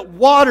that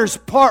waters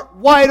part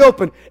wide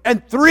open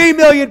and 3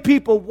 million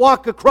people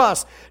walk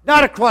across?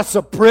 Not across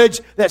a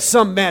bridge that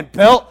some man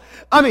built.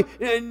 I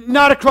mean,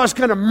 not across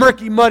kind of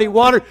murky, muddy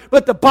water.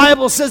 But the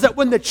Bible says that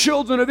when the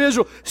children of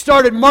Israel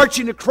started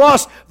marching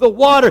across the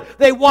water,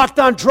 they walked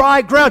on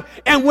dry ground.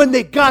 And when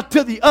they got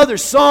to the other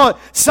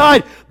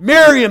side,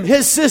 Miriam,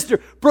 his sister,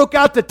 broke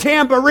out the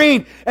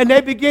tambourine and they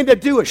began to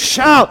do a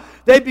shout.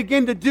 They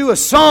began to do a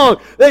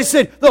song. They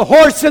said, the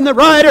horse and the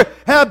rider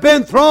have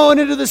been thrown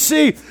into the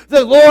sea.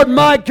 The Lord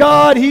my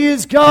God, He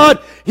is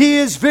God. He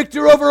is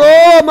victor over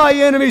all my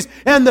enemies.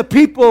 And the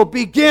people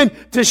begin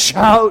to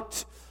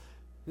shout.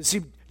 You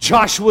see,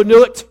 Joshua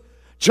knew it.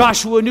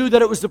 Joshua knew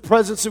that it was the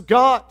presence of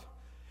God.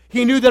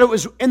 He knew that it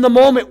was in the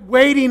moment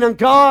waiting on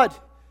God.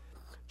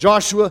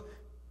 Joshua,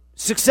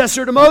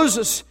 successor to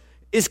Moses,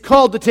 is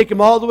called to take him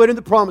all the way to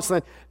the promised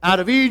land. Out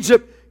of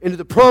Egypt into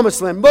the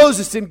promised land.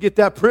 Moses didn't get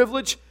that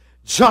privilege.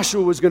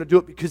 Joshua was going to do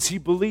it because he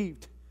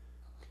believed.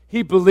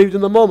 He believed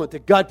in the moment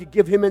that God could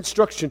give him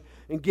instruction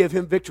and give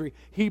him victory.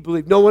 He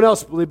believed. No one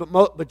else believed,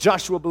 but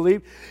Joshua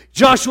believed.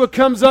 Joshua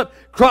comes up,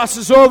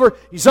 crosses over.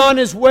 He's on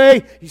his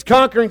way. He's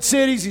conquering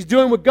cities. He's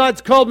doing what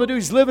God's called him to do.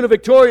 He's living a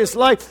victorious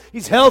life.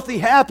 He's healthy,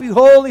 happy,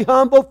 holy,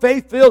 humble,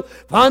 faith-filled,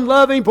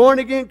 fun-loving,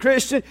 born-again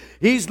Christian.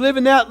 He's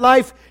living that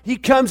life. He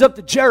comes up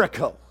to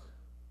Jericho.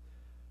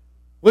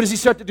 What does he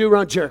start to do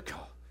around Jericho?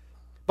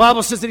 The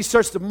Bible says that he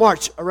starts to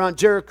march around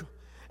Jericho.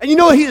 And you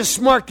know he's a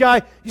smart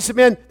guy. He said,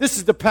 man, this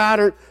is the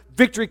pattern.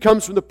 Victory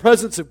comes from the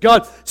presence of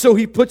God. So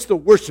he puts the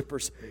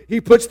worshipers.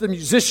 He puts the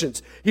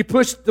musicians. He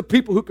puts the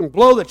people who can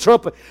blow the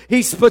trumpet.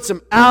 He puts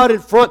them out in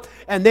front,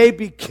 and they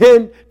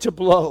begin to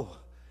blow.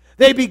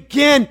 They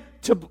begin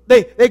to,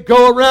 they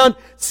go around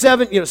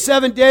 7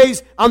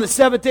 days. On the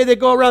seventh day, they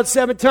go around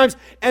 7 times,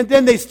 and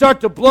then they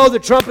start to blow the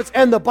trumpets,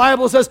 and the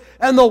Bible says,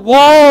 and the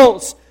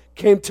walls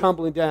came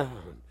tumbling down.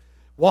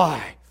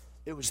 Why?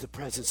 It was the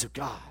presence of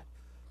God.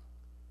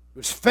 It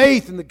was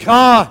faith in the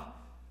God who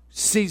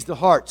sees the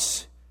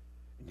hearts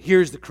and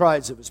hears the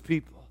cries of his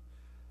people.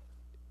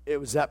 It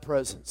was that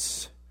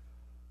presence.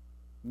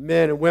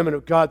 Men and women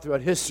of God throughout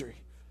history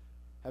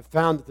have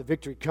found that the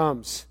victory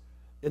comes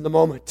in the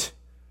moment.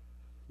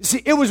 You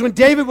see, it was when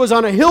David was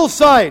on a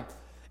hillside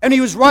and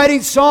he was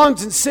writing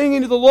songs and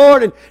singing to the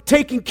Lord and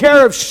taking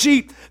care of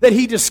sheep that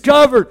he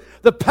discovered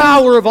the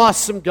power of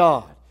awesome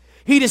God.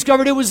 He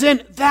discovered it was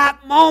in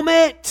that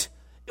moment.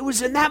 It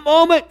was in that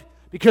moment.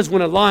 Because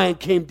when a lion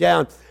came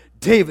down,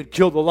 David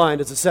killed the lion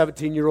as a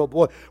 17-year-old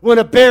boy. When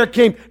a bear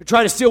came to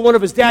try to steal one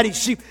of his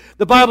daddy's sheep,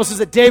 the Bible says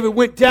that David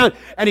went down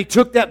and he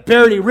took that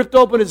bear and he ripped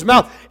open his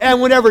mouth.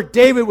 And whenever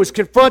David was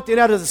confronted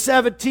as a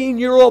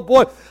 17-year-old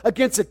boy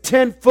against a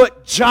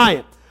 10-foot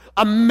giant,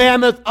 a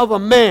mammoth of a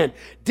man,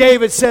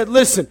 David said,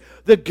 listen,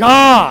 the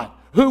God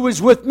who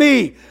was with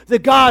me, the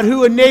God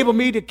who enabled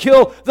me to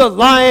kill the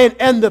lion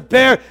and the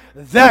bear,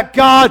 that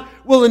God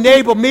will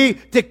enable me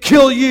to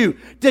kill you,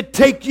 to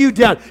take you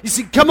down. You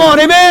see, come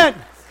on, amen.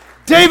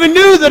 David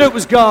knew that it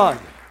was God.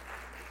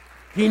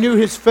 He knew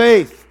his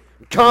faith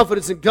and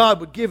confidence in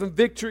God would give him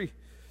victory.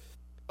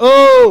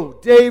 Oh,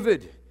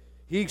 David,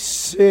 he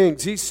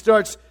sings. He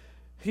starts,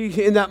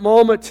 in that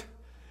moment,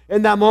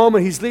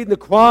 he's leading the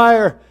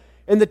choir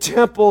in the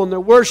temple and they're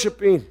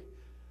worshiping.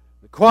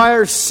 The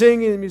choir's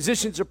singing, the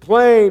musicians are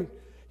playing.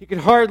 He could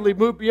hardly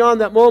move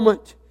beyond that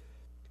moment.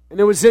 And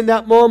it was in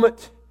that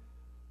moment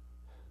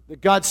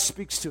that God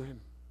speaks to him.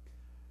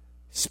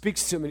 He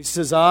speaks to him and he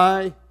says,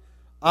 I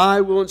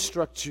will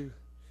instruct you.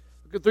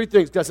 Look at 3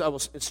 things. God said, I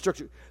will instruct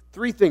you.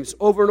 3 things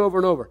over and over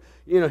and over.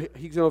 You know,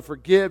 he's going to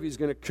forgive, he's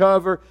going to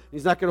cover,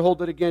 he's not going to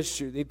hold it against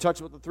you. He talks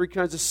about the 3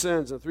 kinds of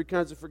sins and the 3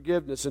 kinds of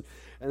forgiveness. And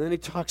then he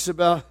talks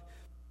about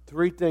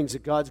 3 things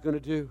that God's going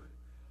to do.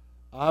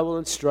 I will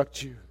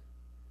instruct you.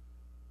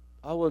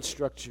 I will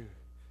instruct you.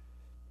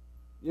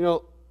 You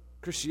know,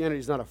 Christianity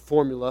is not a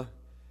formula.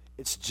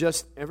 It's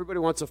just, everybody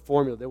wants a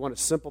formula. They want a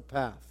simple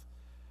path.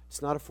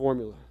 It's not a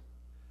formula.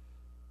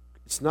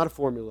 It's not a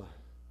formula.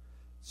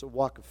 It's a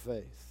walk of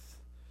faith.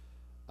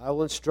 I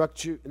will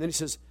instruct you. And then he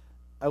says,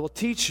 I will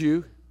teach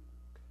you.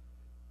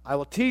 I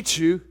will teach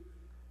you,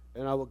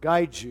 and I will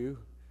guide you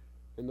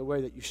in the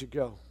way that you should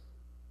go.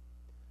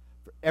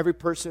 For every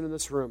person in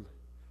this room,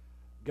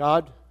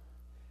 God,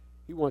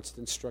 he wants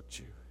to instruct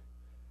you.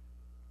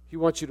 He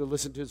wants you to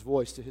listen to his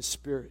voice, to his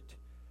spirit.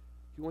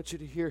 He wants you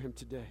to hear him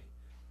today.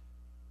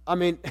 I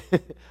mean,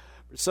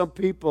 for some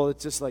people,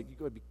 it's just like, you're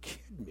going to be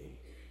kidding me.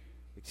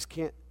 You just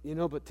can't,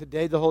 but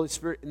today the Holy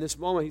Spirit, in this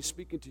moment, he's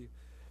speaking to you.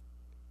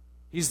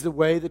 He's the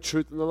way, the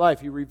truth, and the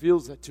life. He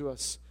reveals that to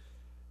us.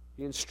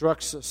 He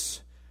instructs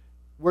us.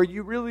 Where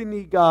you really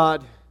need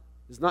God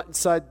is not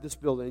inside this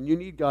building. And you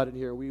need God in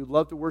here. We would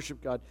love to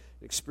worship God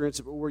and experience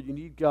it. But where you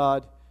need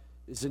God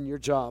is in your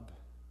job.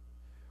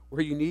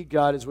 Where you need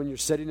God is when you're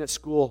sitting at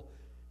school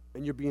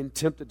and you're being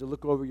tempted to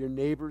look over your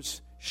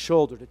neighbor's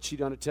shoulder to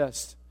cheat on a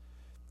test.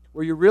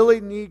 Where you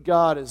really need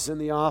God is in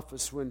the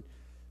office when,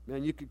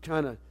 man, you could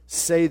kind of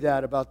say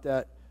that about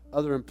that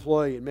other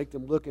employee and make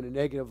them look in a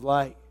negative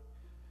light.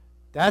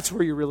 That's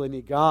where you really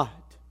need God.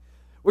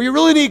 Where you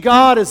really need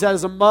God is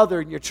as a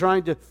mother and you're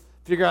trying to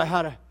figure out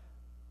how to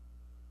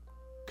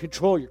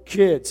control your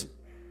kids,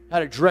 how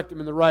to direct them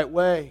in the right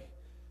way.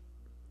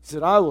 He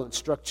said, I will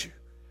instruct you.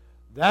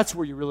 That's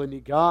where you really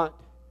need God.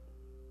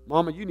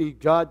 Mama, you need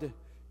God to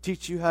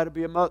teach you how to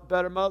be a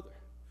better mother.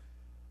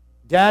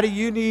 Daddy,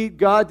 you need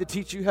God to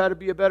teach you how to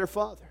be a better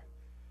father.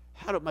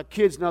 How do my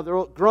kids, now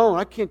they're grown,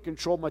 I can't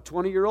control my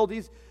 20-year-old.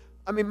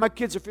 My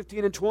kids are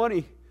 15 and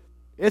 20.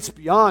 It's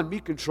beyond me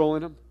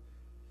controlling them.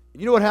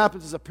 And you know what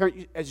happens as a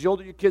parent, as you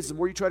older your kids, the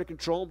more you try to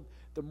control them,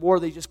 the more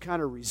they just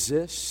kind of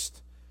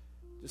resist.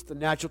 Just the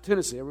natural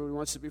tendency. Everybody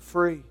wants to be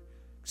free,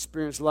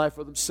 experience life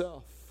for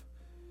themselves.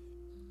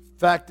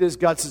 Fact is,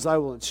 God says, I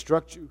will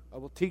instruct you. I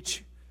will teach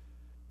you.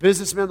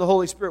 Businessman, the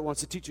Holy Spirit wants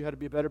to teach you how to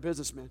be a better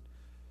businessman.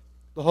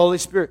 The Holy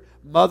Spirit.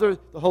 Mother,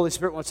 the Holy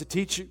Spirit wants to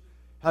teach you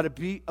how to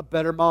be a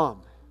better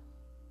mom.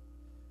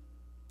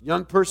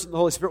 Young person, the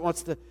Holy Spirit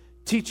wants to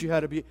teach you how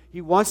to be.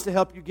 He wants to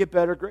help you get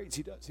better grades.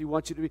 He does. He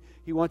wants you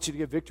to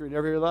get victory in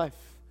every area of life.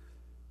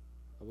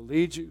 I will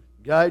lead you,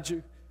 guide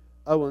you.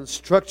 I will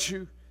instruct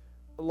you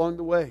along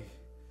the way.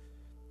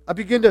 I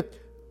begin to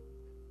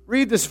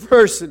read this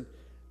verse, and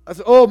I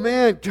thought, oh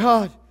man,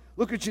 God,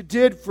 look what you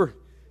did for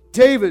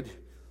David.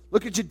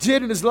 Look what you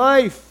did in his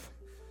life.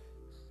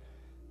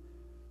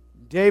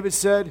 David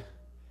said,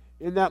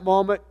 in that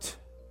moment,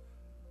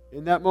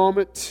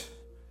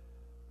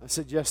 I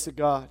said yes to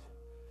God.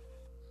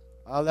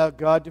 I allowed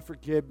God to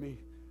forgive me.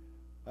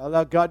 I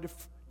allowed God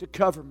to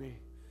cover me.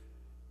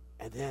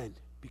 And then,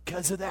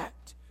 because of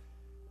that,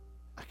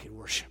 I can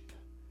worship.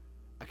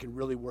 I can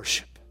really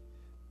worship.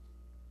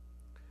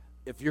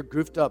 If you're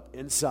goofed up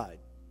inside,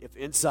 if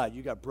inside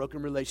you got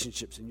broken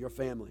relationships in your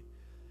family,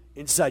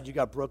 inside you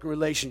got broken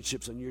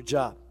relationships on your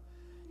job,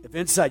 if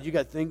inside you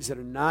got things that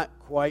are not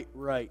quite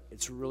right,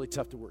 it's really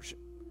tough to worship.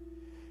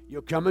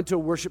 You'll come into a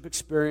worship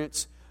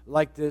experience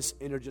like this,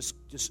 and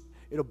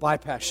it'll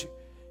bypass you.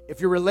 If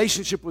your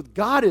relationship with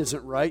God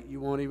isn't right, you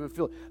won't even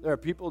feel it. There are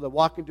people that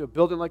walk into a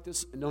building like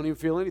this and don't even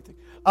feel anything.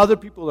 Other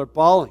people are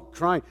bawling,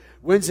 crying.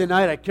 Wednesday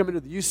night, I come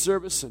into the youth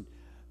service, and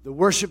the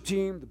worship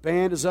team, the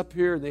band is up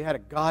here, and they had a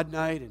God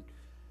night, and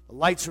the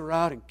lights are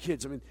out, and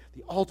kids, the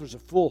altars are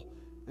full.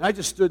 And I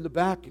just stood in the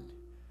back, and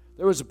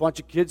there was a bunch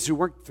of kids who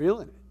weren't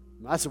feeling it.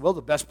 And I said, well,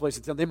 the best place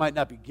to tell them, they might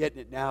not be getting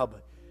it now,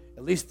 but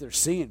at least they're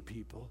seeing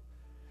people.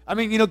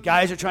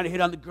 Guys are trying to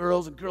hit on the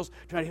girls, and girls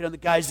trying to hit on the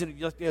guys,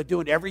 they're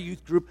doing every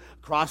youth group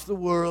across the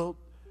world.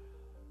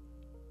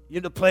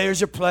 The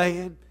players are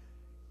playing.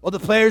 Well, the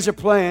players are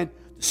playing.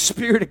 The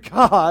Spirit of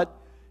God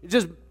is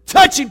just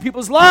touching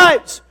people's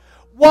lives.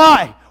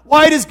 Why?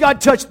 Why does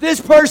God touch this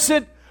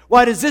person?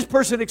 Why does this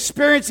person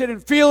experience it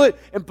and feel it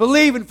and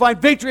believe and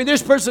find victory, and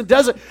this person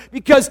doesn't?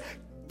 Because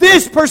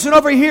this person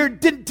over here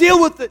didn't deal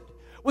with it.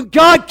 When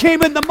God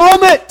came in the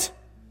moment,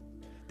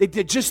 they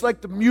did just like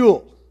the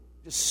mule.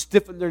 Just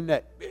stiffen their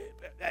neck.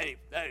 That ain't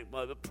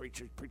the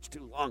preacher preached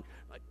too long.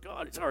 My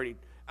God, it's already an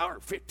hour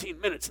and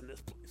 15 minutes in this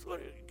place. What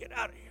do you get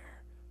out of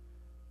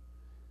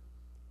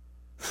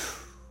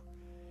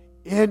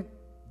here? In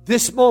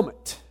this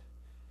moment,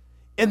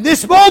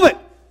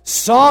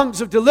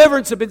 songs of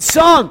deliverance have been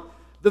sung.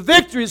 The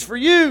victory is for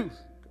you.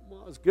 Come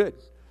on, it's good.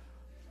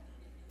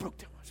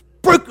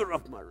 Broke her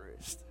off my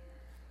wrist.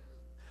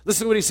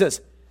 Listen to what he says.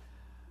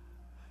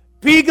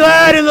 Be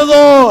glad in the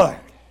Lord.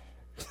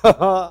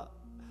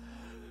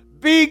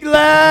 Be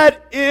glad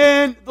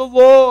in the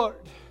Lord.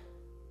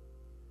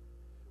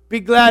 Be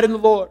glad in the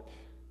Lord.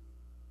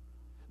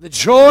 The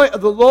joy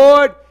of the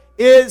Lord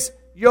is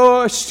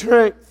your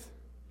strength.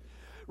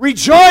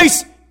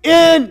 Rejoice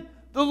in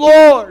the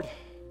Lord.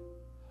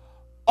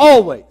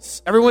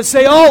 Always. Everyone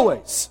say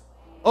always.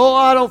 Oh,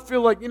 I don't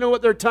feel like,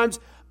 there are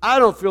times I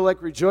don't feel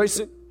like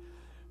rejoicing.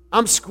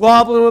 I'm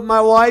squabbling with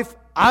my wife.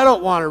 I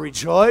don't want to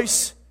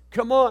rejoice.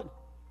 Come on.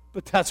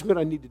 But that's when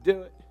I need to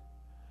do it.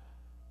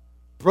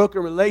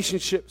 Broken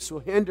relationships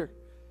will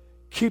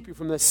keep you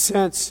from the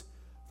sense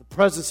of the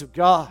presence of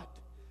God.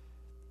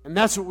 And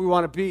that's what we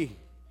want to be.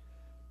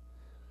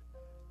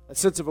 A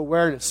sense of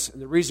awareness.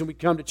 And the reason we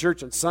come to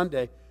church on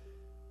Sunday,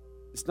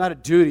 it's not a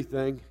duty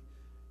thing.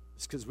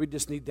 It's because we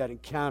just need that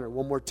encounter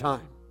one more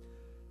time.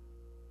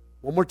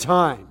 One more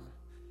time.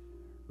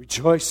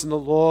 Rejoice in the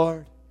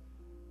Lord.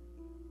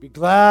 Be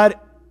glad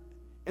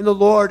in the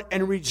Lord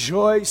and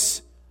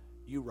rejoice,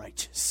 you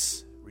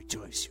righteous.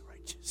 Rejoice, you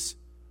righteous.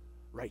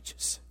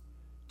 Righteous.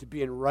 To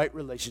be in right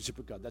relationship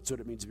with God. That's what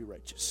it means to be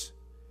righteous.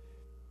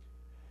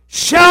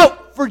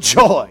 Shout for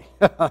joy.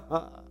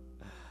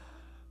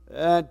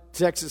 At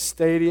Texas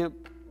Stadium,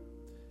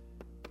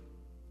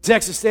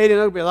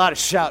 there'll be a lot of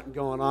shouting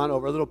going on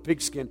over a little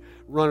pigskin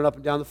running up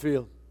and down the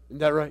field. Isn't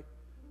that right?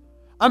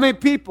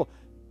 People,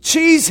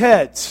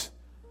 cheeseheads,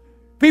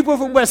 people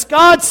from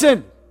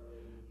Wisconsin,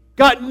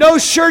 got no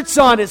shirts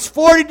on. It's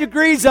 40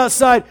 degrees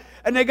outside,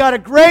 and they got a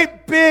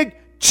great big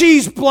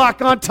cheese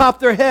block on top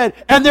of their head,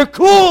 and they're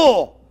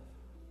cool.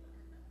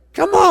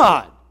 Come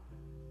on.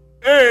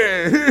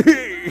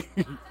 Hey,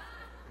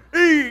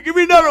 give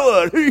me another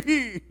one.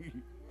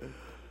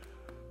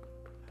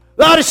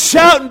 A lot of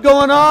shouting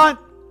going on.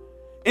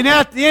 And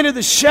at the end of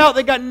the shout,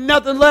 they got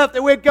nothing left. They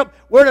wake up,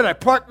 where did I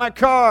park my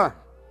car?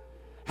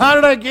 How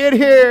did I get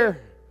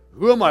here?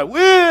 Who am I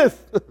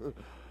with?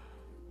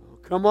 Oh,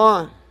 come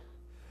on.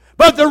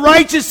 But the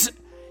righteous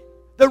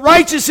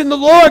in the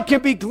Lord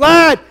can be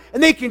glad,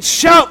 and they can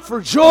shout for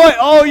joy,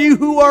 all you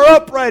who are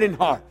upright in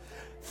heart.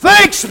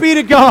 Thanks be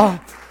to God.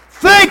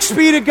 Thanks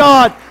be to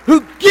God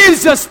who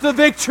gives us the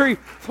victory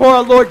for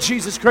our Lord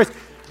Jesus Christ.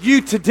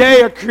 You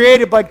today are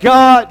created by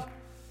God.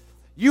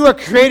 You are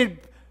created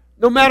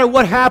no matter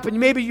what happened.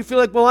 Maybe you feel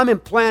like, well, I'm in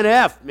plan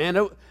F, man.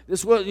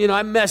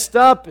 I messed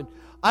up, and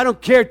I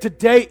don't care.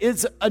 Today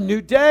is a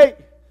new day.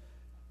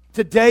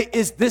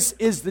 This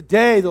is the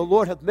day the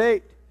Lord hath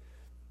made.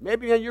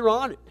 Maybe you're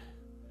on it.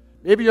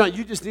 Maybe you're on it.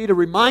 You just need a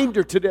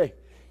reminder today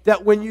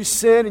that when you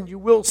sin, and you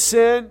will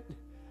sin,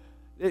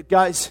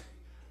 guys,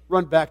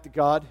 run back to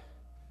God.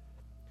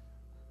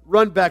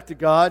 Run back to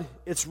God.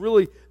 It's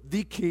really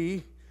the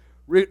key.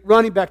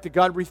 Running back to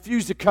God.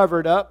 Refuse to cover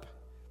it up.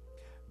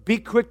 Be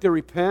quick to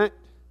repent.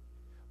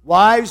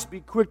 Wives,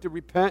 be quick to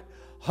repent.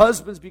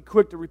 Husbands, be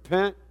quick to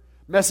repent.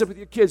 Mess up with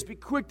your kids, be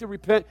quick to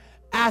repent.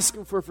 Ask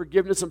them for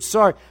forgiveness. I'm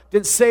sorry,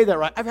 didn't say that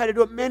right. I've had to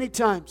do it many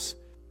times.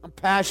 I'm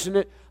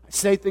passionate. I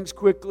say things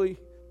quickly.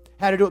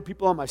 Had to do it with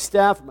people on my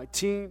staff and my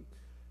team.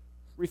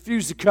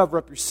 Refuse to cover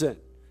up your sin.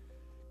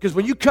 Because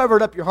when you cover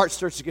it up, your heart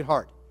starts to get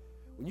hard.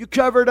 When you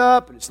cover it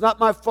up and it's not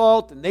my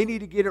fault and they need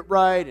to get it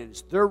right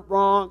and they're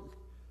wrong,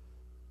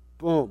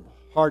 boom,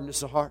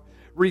 hardness of heart.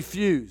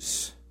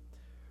 Refuse.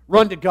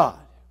 Run to God.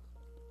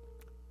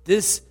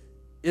 This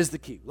is the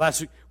key.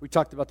 Last week we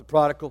talked about the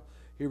prodigal.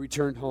 He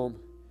returned home.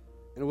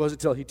 And it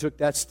wasn't until he took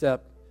that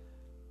step,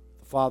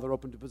 the Father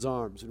opened up his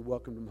arms and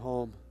welcomed him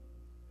home.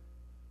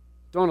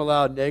 Don't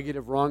allow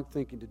negative, wrong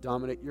thinking to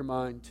dominate your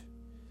mind.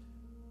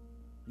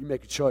 You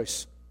make a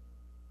choice.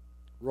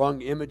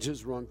 Wrong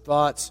images, wrong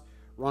thoughts,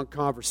 wrong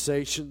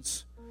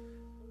conversations.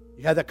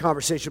 You had that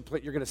conversation,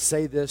 you're going to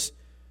say this.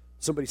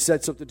 Somebody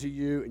said something to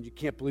you, and you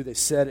can't believe they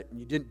said it, and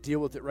you didn't deal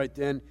with it right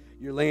then.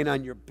 You're laying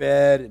on your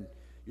bed, and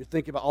you're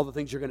thinking about all the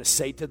things you're going to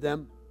say to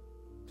them.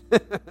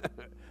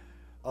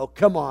 Oh,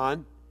 come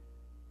on.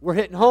 We're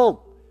hitting home.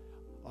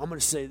 I'm going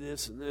to say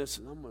this and this,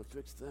 and I'm going to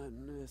fix that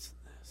and this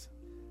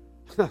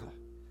and this.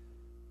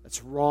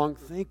 That's wrong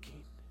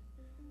thinking.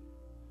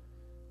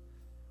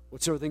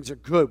 Whatsoever things are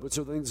good,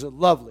 whatsoever things are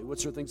lovely,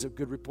 whatsoever things of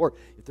good report,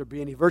 if there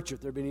be any virtue,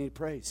 if there be any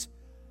praise,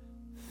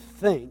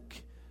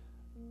 think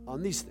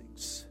on these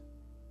things.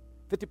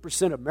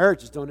 50% of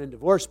marriages don't end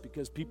divorce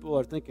because people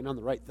are thinking on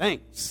the right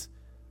things.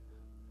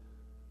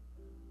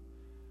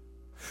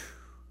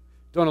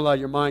 Don't allow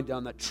your mind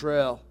down that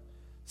trail.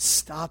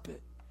 Stop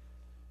it.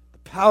 The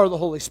power of the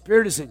Holy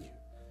Spirit is in you.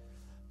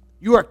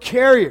 You are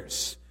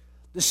carriers.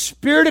 The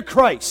Spirit of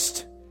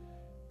Christ.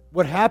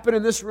 What happened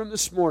in this room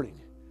this morning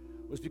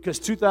was because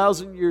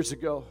 2,000 years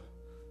ago,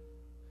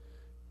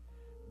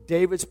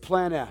 David's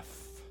plan F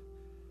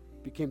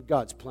became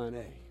God's plan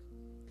A.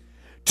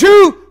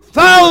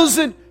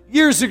 2,000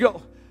 years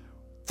ago,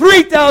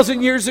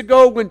 3,000 years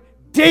ago, when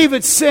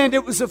David sinned,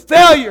 it was a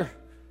failure.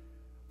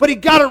 But he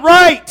got it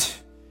right.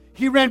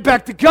 He ran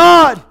back to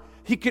God.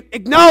 He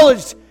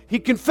acknowledged. He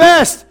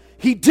confessed.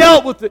 He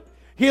dealt with it.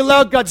 He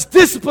allowed God's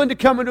discipline to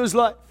come into his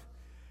life.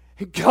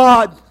 And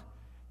God,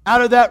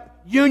 out of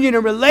that union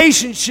and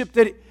relationship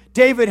that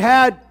David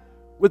had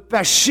with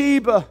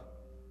Bathsheba,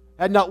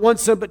 had not one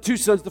son but two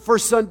sons. The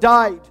first son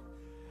died.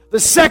 The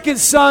second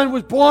son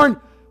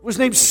was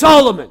named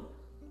Solomon.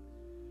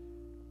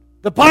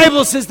 The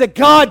Bible says that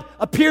God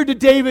appeared to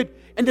David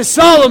and to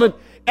Solomon,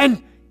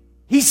 and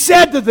he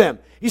said to them,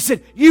 he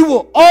said, you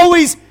will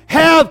always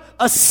have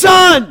a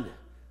son.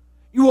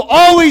 You will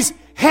always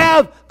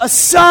have a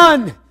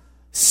son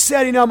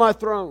sitting on my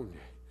throne.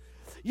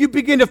 You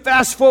begin to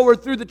fast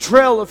forward through the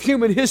trail of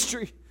human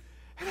history.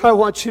 And I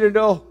want you to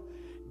know,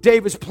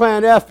 David's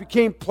plan F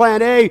became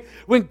plan A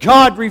when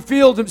God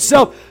revealed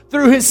himself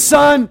through his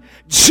son,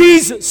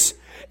 Jesus.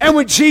 And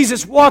when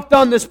Jesus walked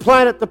on this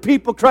planet, the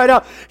people cried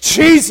out,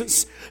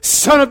 Jesus,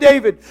 Son of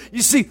David.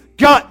 You see,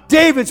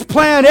 David's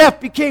plan F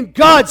became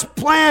God's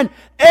plan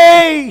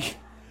A.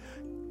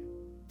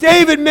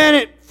 David meant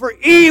it for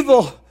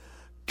evil.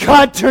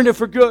 God turned it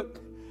for good.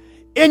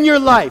 In your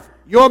life,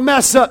 your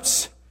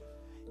mess-ups,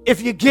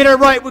 if you get it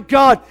right with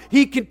God,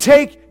 He can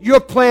take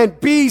your plan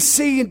B,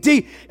 C, and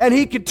D, and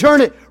He can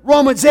turn it.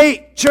 Romans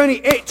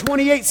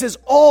 8:28 says,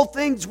 all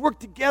things work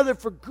together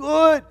for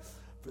good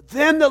for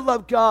them that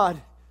love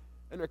God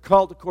and are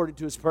called according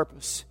to His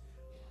purpose.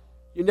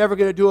 You're never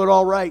going to do it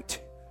all right,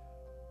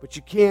 but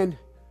you can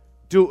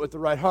do it with the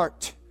right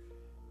heart,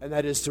 and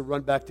that is to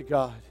run back to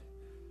God.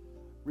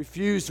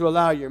 Refuse to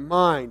allow your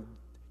mind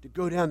to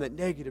go down that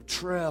negative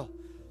trail,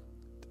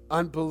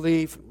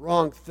 unbelief,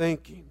 wrong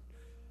thinking,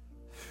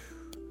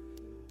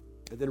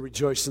 and then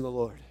rejoice in the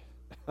Lord.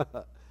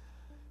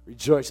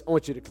 Rejoice. I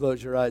want you to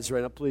close your eyes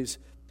right now, please.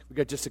 We've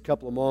got just a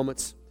couple of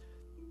moments.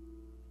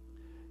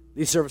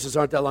 These services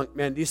aren't that long.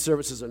 Man, these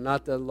services are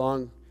not that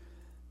long.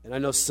 And I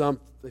know some,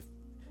 they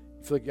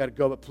feel like you got to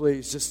go, but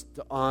please, just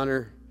to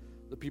honor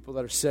the people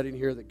that are sitting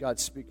here that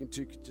God's speaking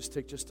to, just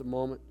take just a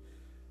moment.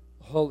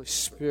 The Holy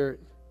Spirit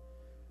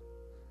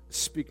is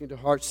speaking to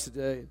hearts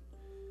today.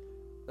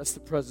 That's the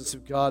presence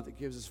of God that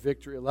gives us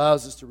victory,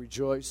 allows us to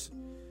rejoice,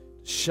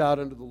 to shout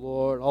unto the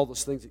Lord, all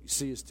those things that you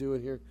see us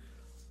doing here.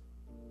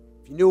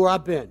 If you knew where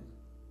I've been,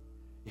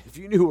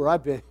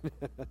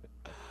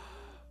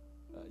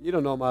 you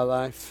don't know my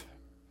life.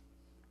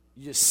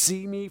 You just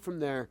see me from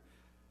there.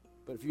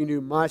 But if you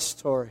knew my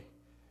story,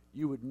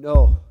 you would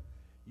know.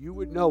 You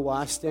would know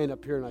why I stand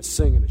up here and I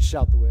sing and I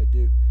shout the way I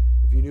do.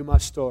 If you knew my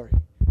story.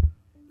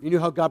 If you knew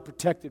how God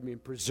protected me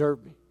and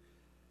preserved me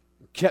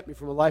and kept me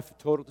from a life of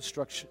total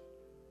destruction.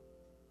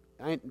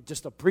 I ain't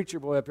just a preacher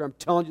boy up here. I'm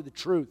telling you the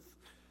truth.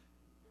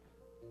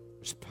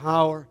 There's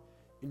power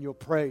in your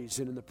praise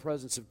and in the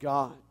presence of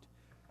God.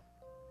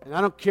 And I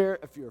don't care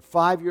if you're a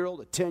 5-year-old,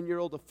 a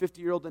 10-year-old, a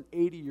 50-year-old, an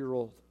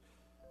 80-year-old.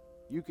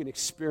 You can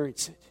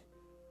experience it.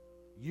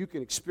 You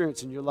can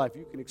experience in your life.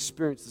 You can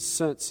experience the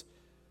sense,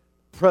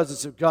 the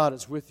presence of God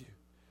is with you.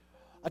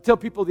 I tell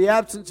people the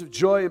absence of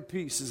joy and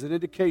peace is an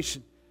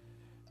indication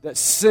that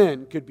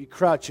sin could be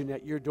crouching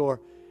at your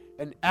door.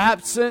 An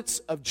absence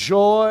of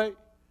joy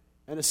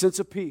and a sense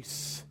of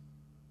peace.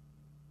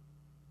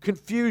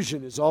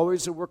 Confusion is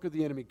always a work of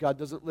the enemy. God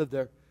doesn't live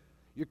there.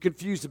 You're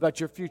confused about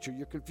your future.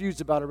 You're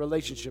confused about a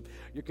relationship.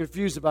 You're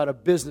confused about a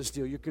business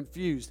deal. You're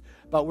confused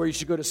about where you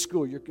should go to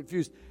school. You're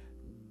confused.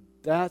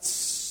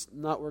 That's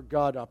not where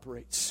God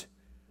operates.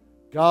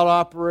 God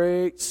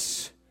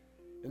operates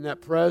in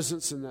that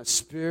presence and that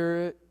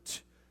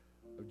spirit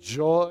of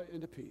joy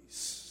and of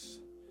peace.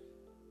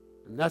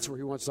 And that's where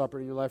He wants to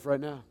operate in your life right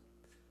now.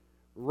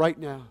 Right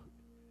now.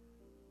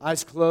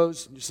 Eyes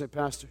closed, and you say,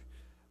 Pastor,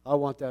 I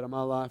want that in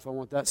my life. I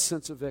want that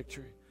sense of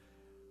victory,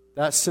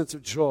 that sense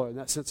of joy, and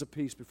that sense of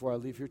peace before I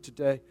leave here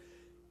today.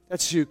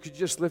 That's you. Could you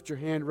just lift your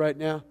hand right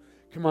now?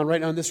 Come on,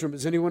 right now in this room.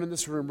 Is anyone in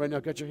this room right now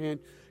got your hand?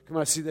 Come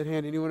on, I see that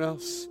hand. Anyone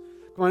else?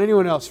 Come on,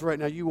 anyone else right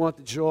now? You want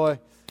the joy.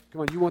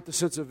 Come on, you want the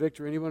sense of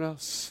victory. Anyone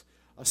else?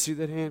 I see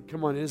that hand.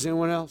 Come on, is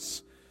anyone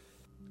else?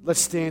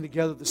 Let's stand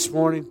together this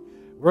morning.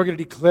 We're going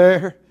to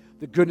declare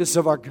the goodness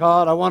of our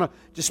God. I want to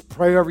just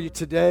pray over you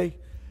today.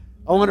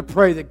 I want to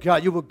pray that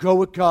God, you will go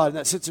with God in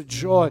that sense of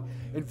joy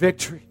and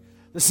victory,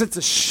 the sense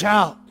of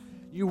shout.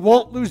 You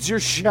won't lose your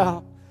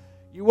shout.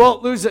 You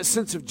won't lose that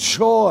sense of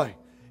joy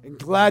and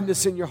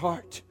gladness in your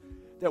heart.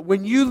 That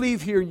when you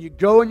leave here and you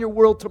go in your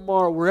world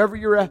tomorrow, wherever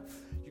you're at,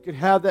 you can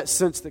have that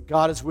sense that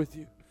God is with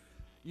you.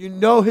 You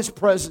know His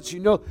presence. You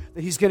know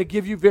that He's going to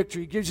give you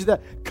victory. He gives you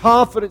that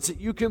confidence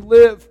that you can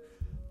live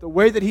the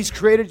way that He's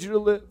created you to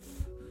live.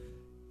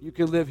 You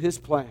can live His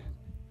plan.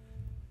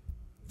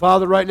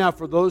 Father, right now,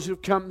 for those who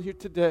have come here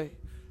today,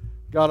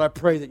 God, I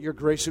pray that your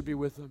grace would be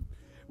with them.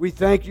 We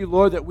thank you,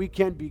 Lord, that we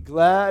can be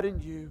glad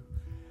in you,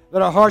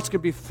 that our hearts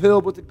can be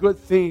filled with a good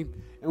theme,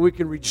 and we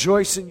can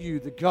rejoice in you,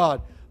 the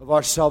God of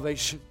our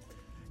salvation.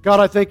 God,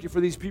 I thank you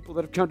for these people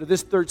that have come to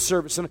this third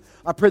service, and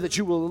I pray that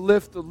you will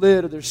lift the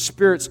lid of their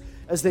spirits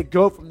as they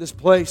go from this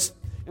place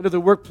into the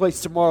workplace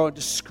tomorrow,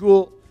 into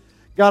school.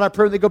 God, I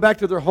pray when they go back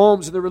to their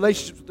homes and their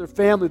relationships with their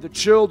family, their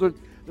children,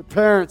 their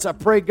parents. I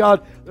pray,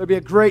 God, there'll be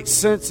a great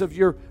sense of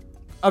your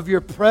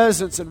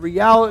presence and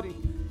reality.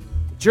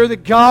 That you're the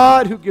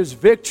God who gives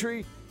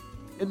victory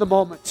in the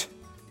moment.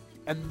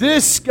 And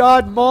this,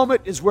 God,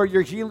 moment is where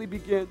your healing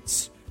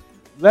begins.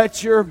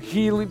 Let your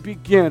healing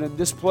begin in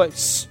this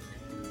place.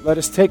 Let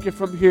us take it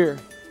from here,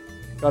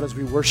 God, as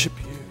we worship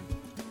you.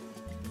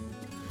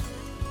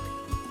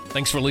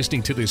 Thanks for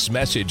listening to this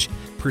message,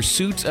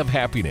 Pursuits of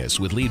Happiness,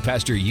 with lead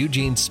pastor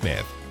Eugene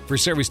Smith. For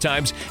service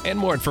times and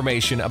more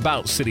information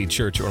about City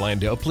Church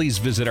Orlando, please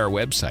visit our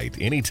website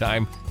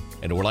anytime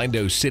at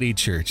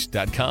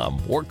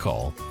orlandocitychurch.com or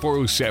call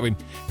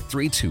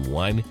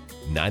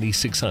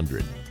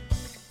 407-321-9600.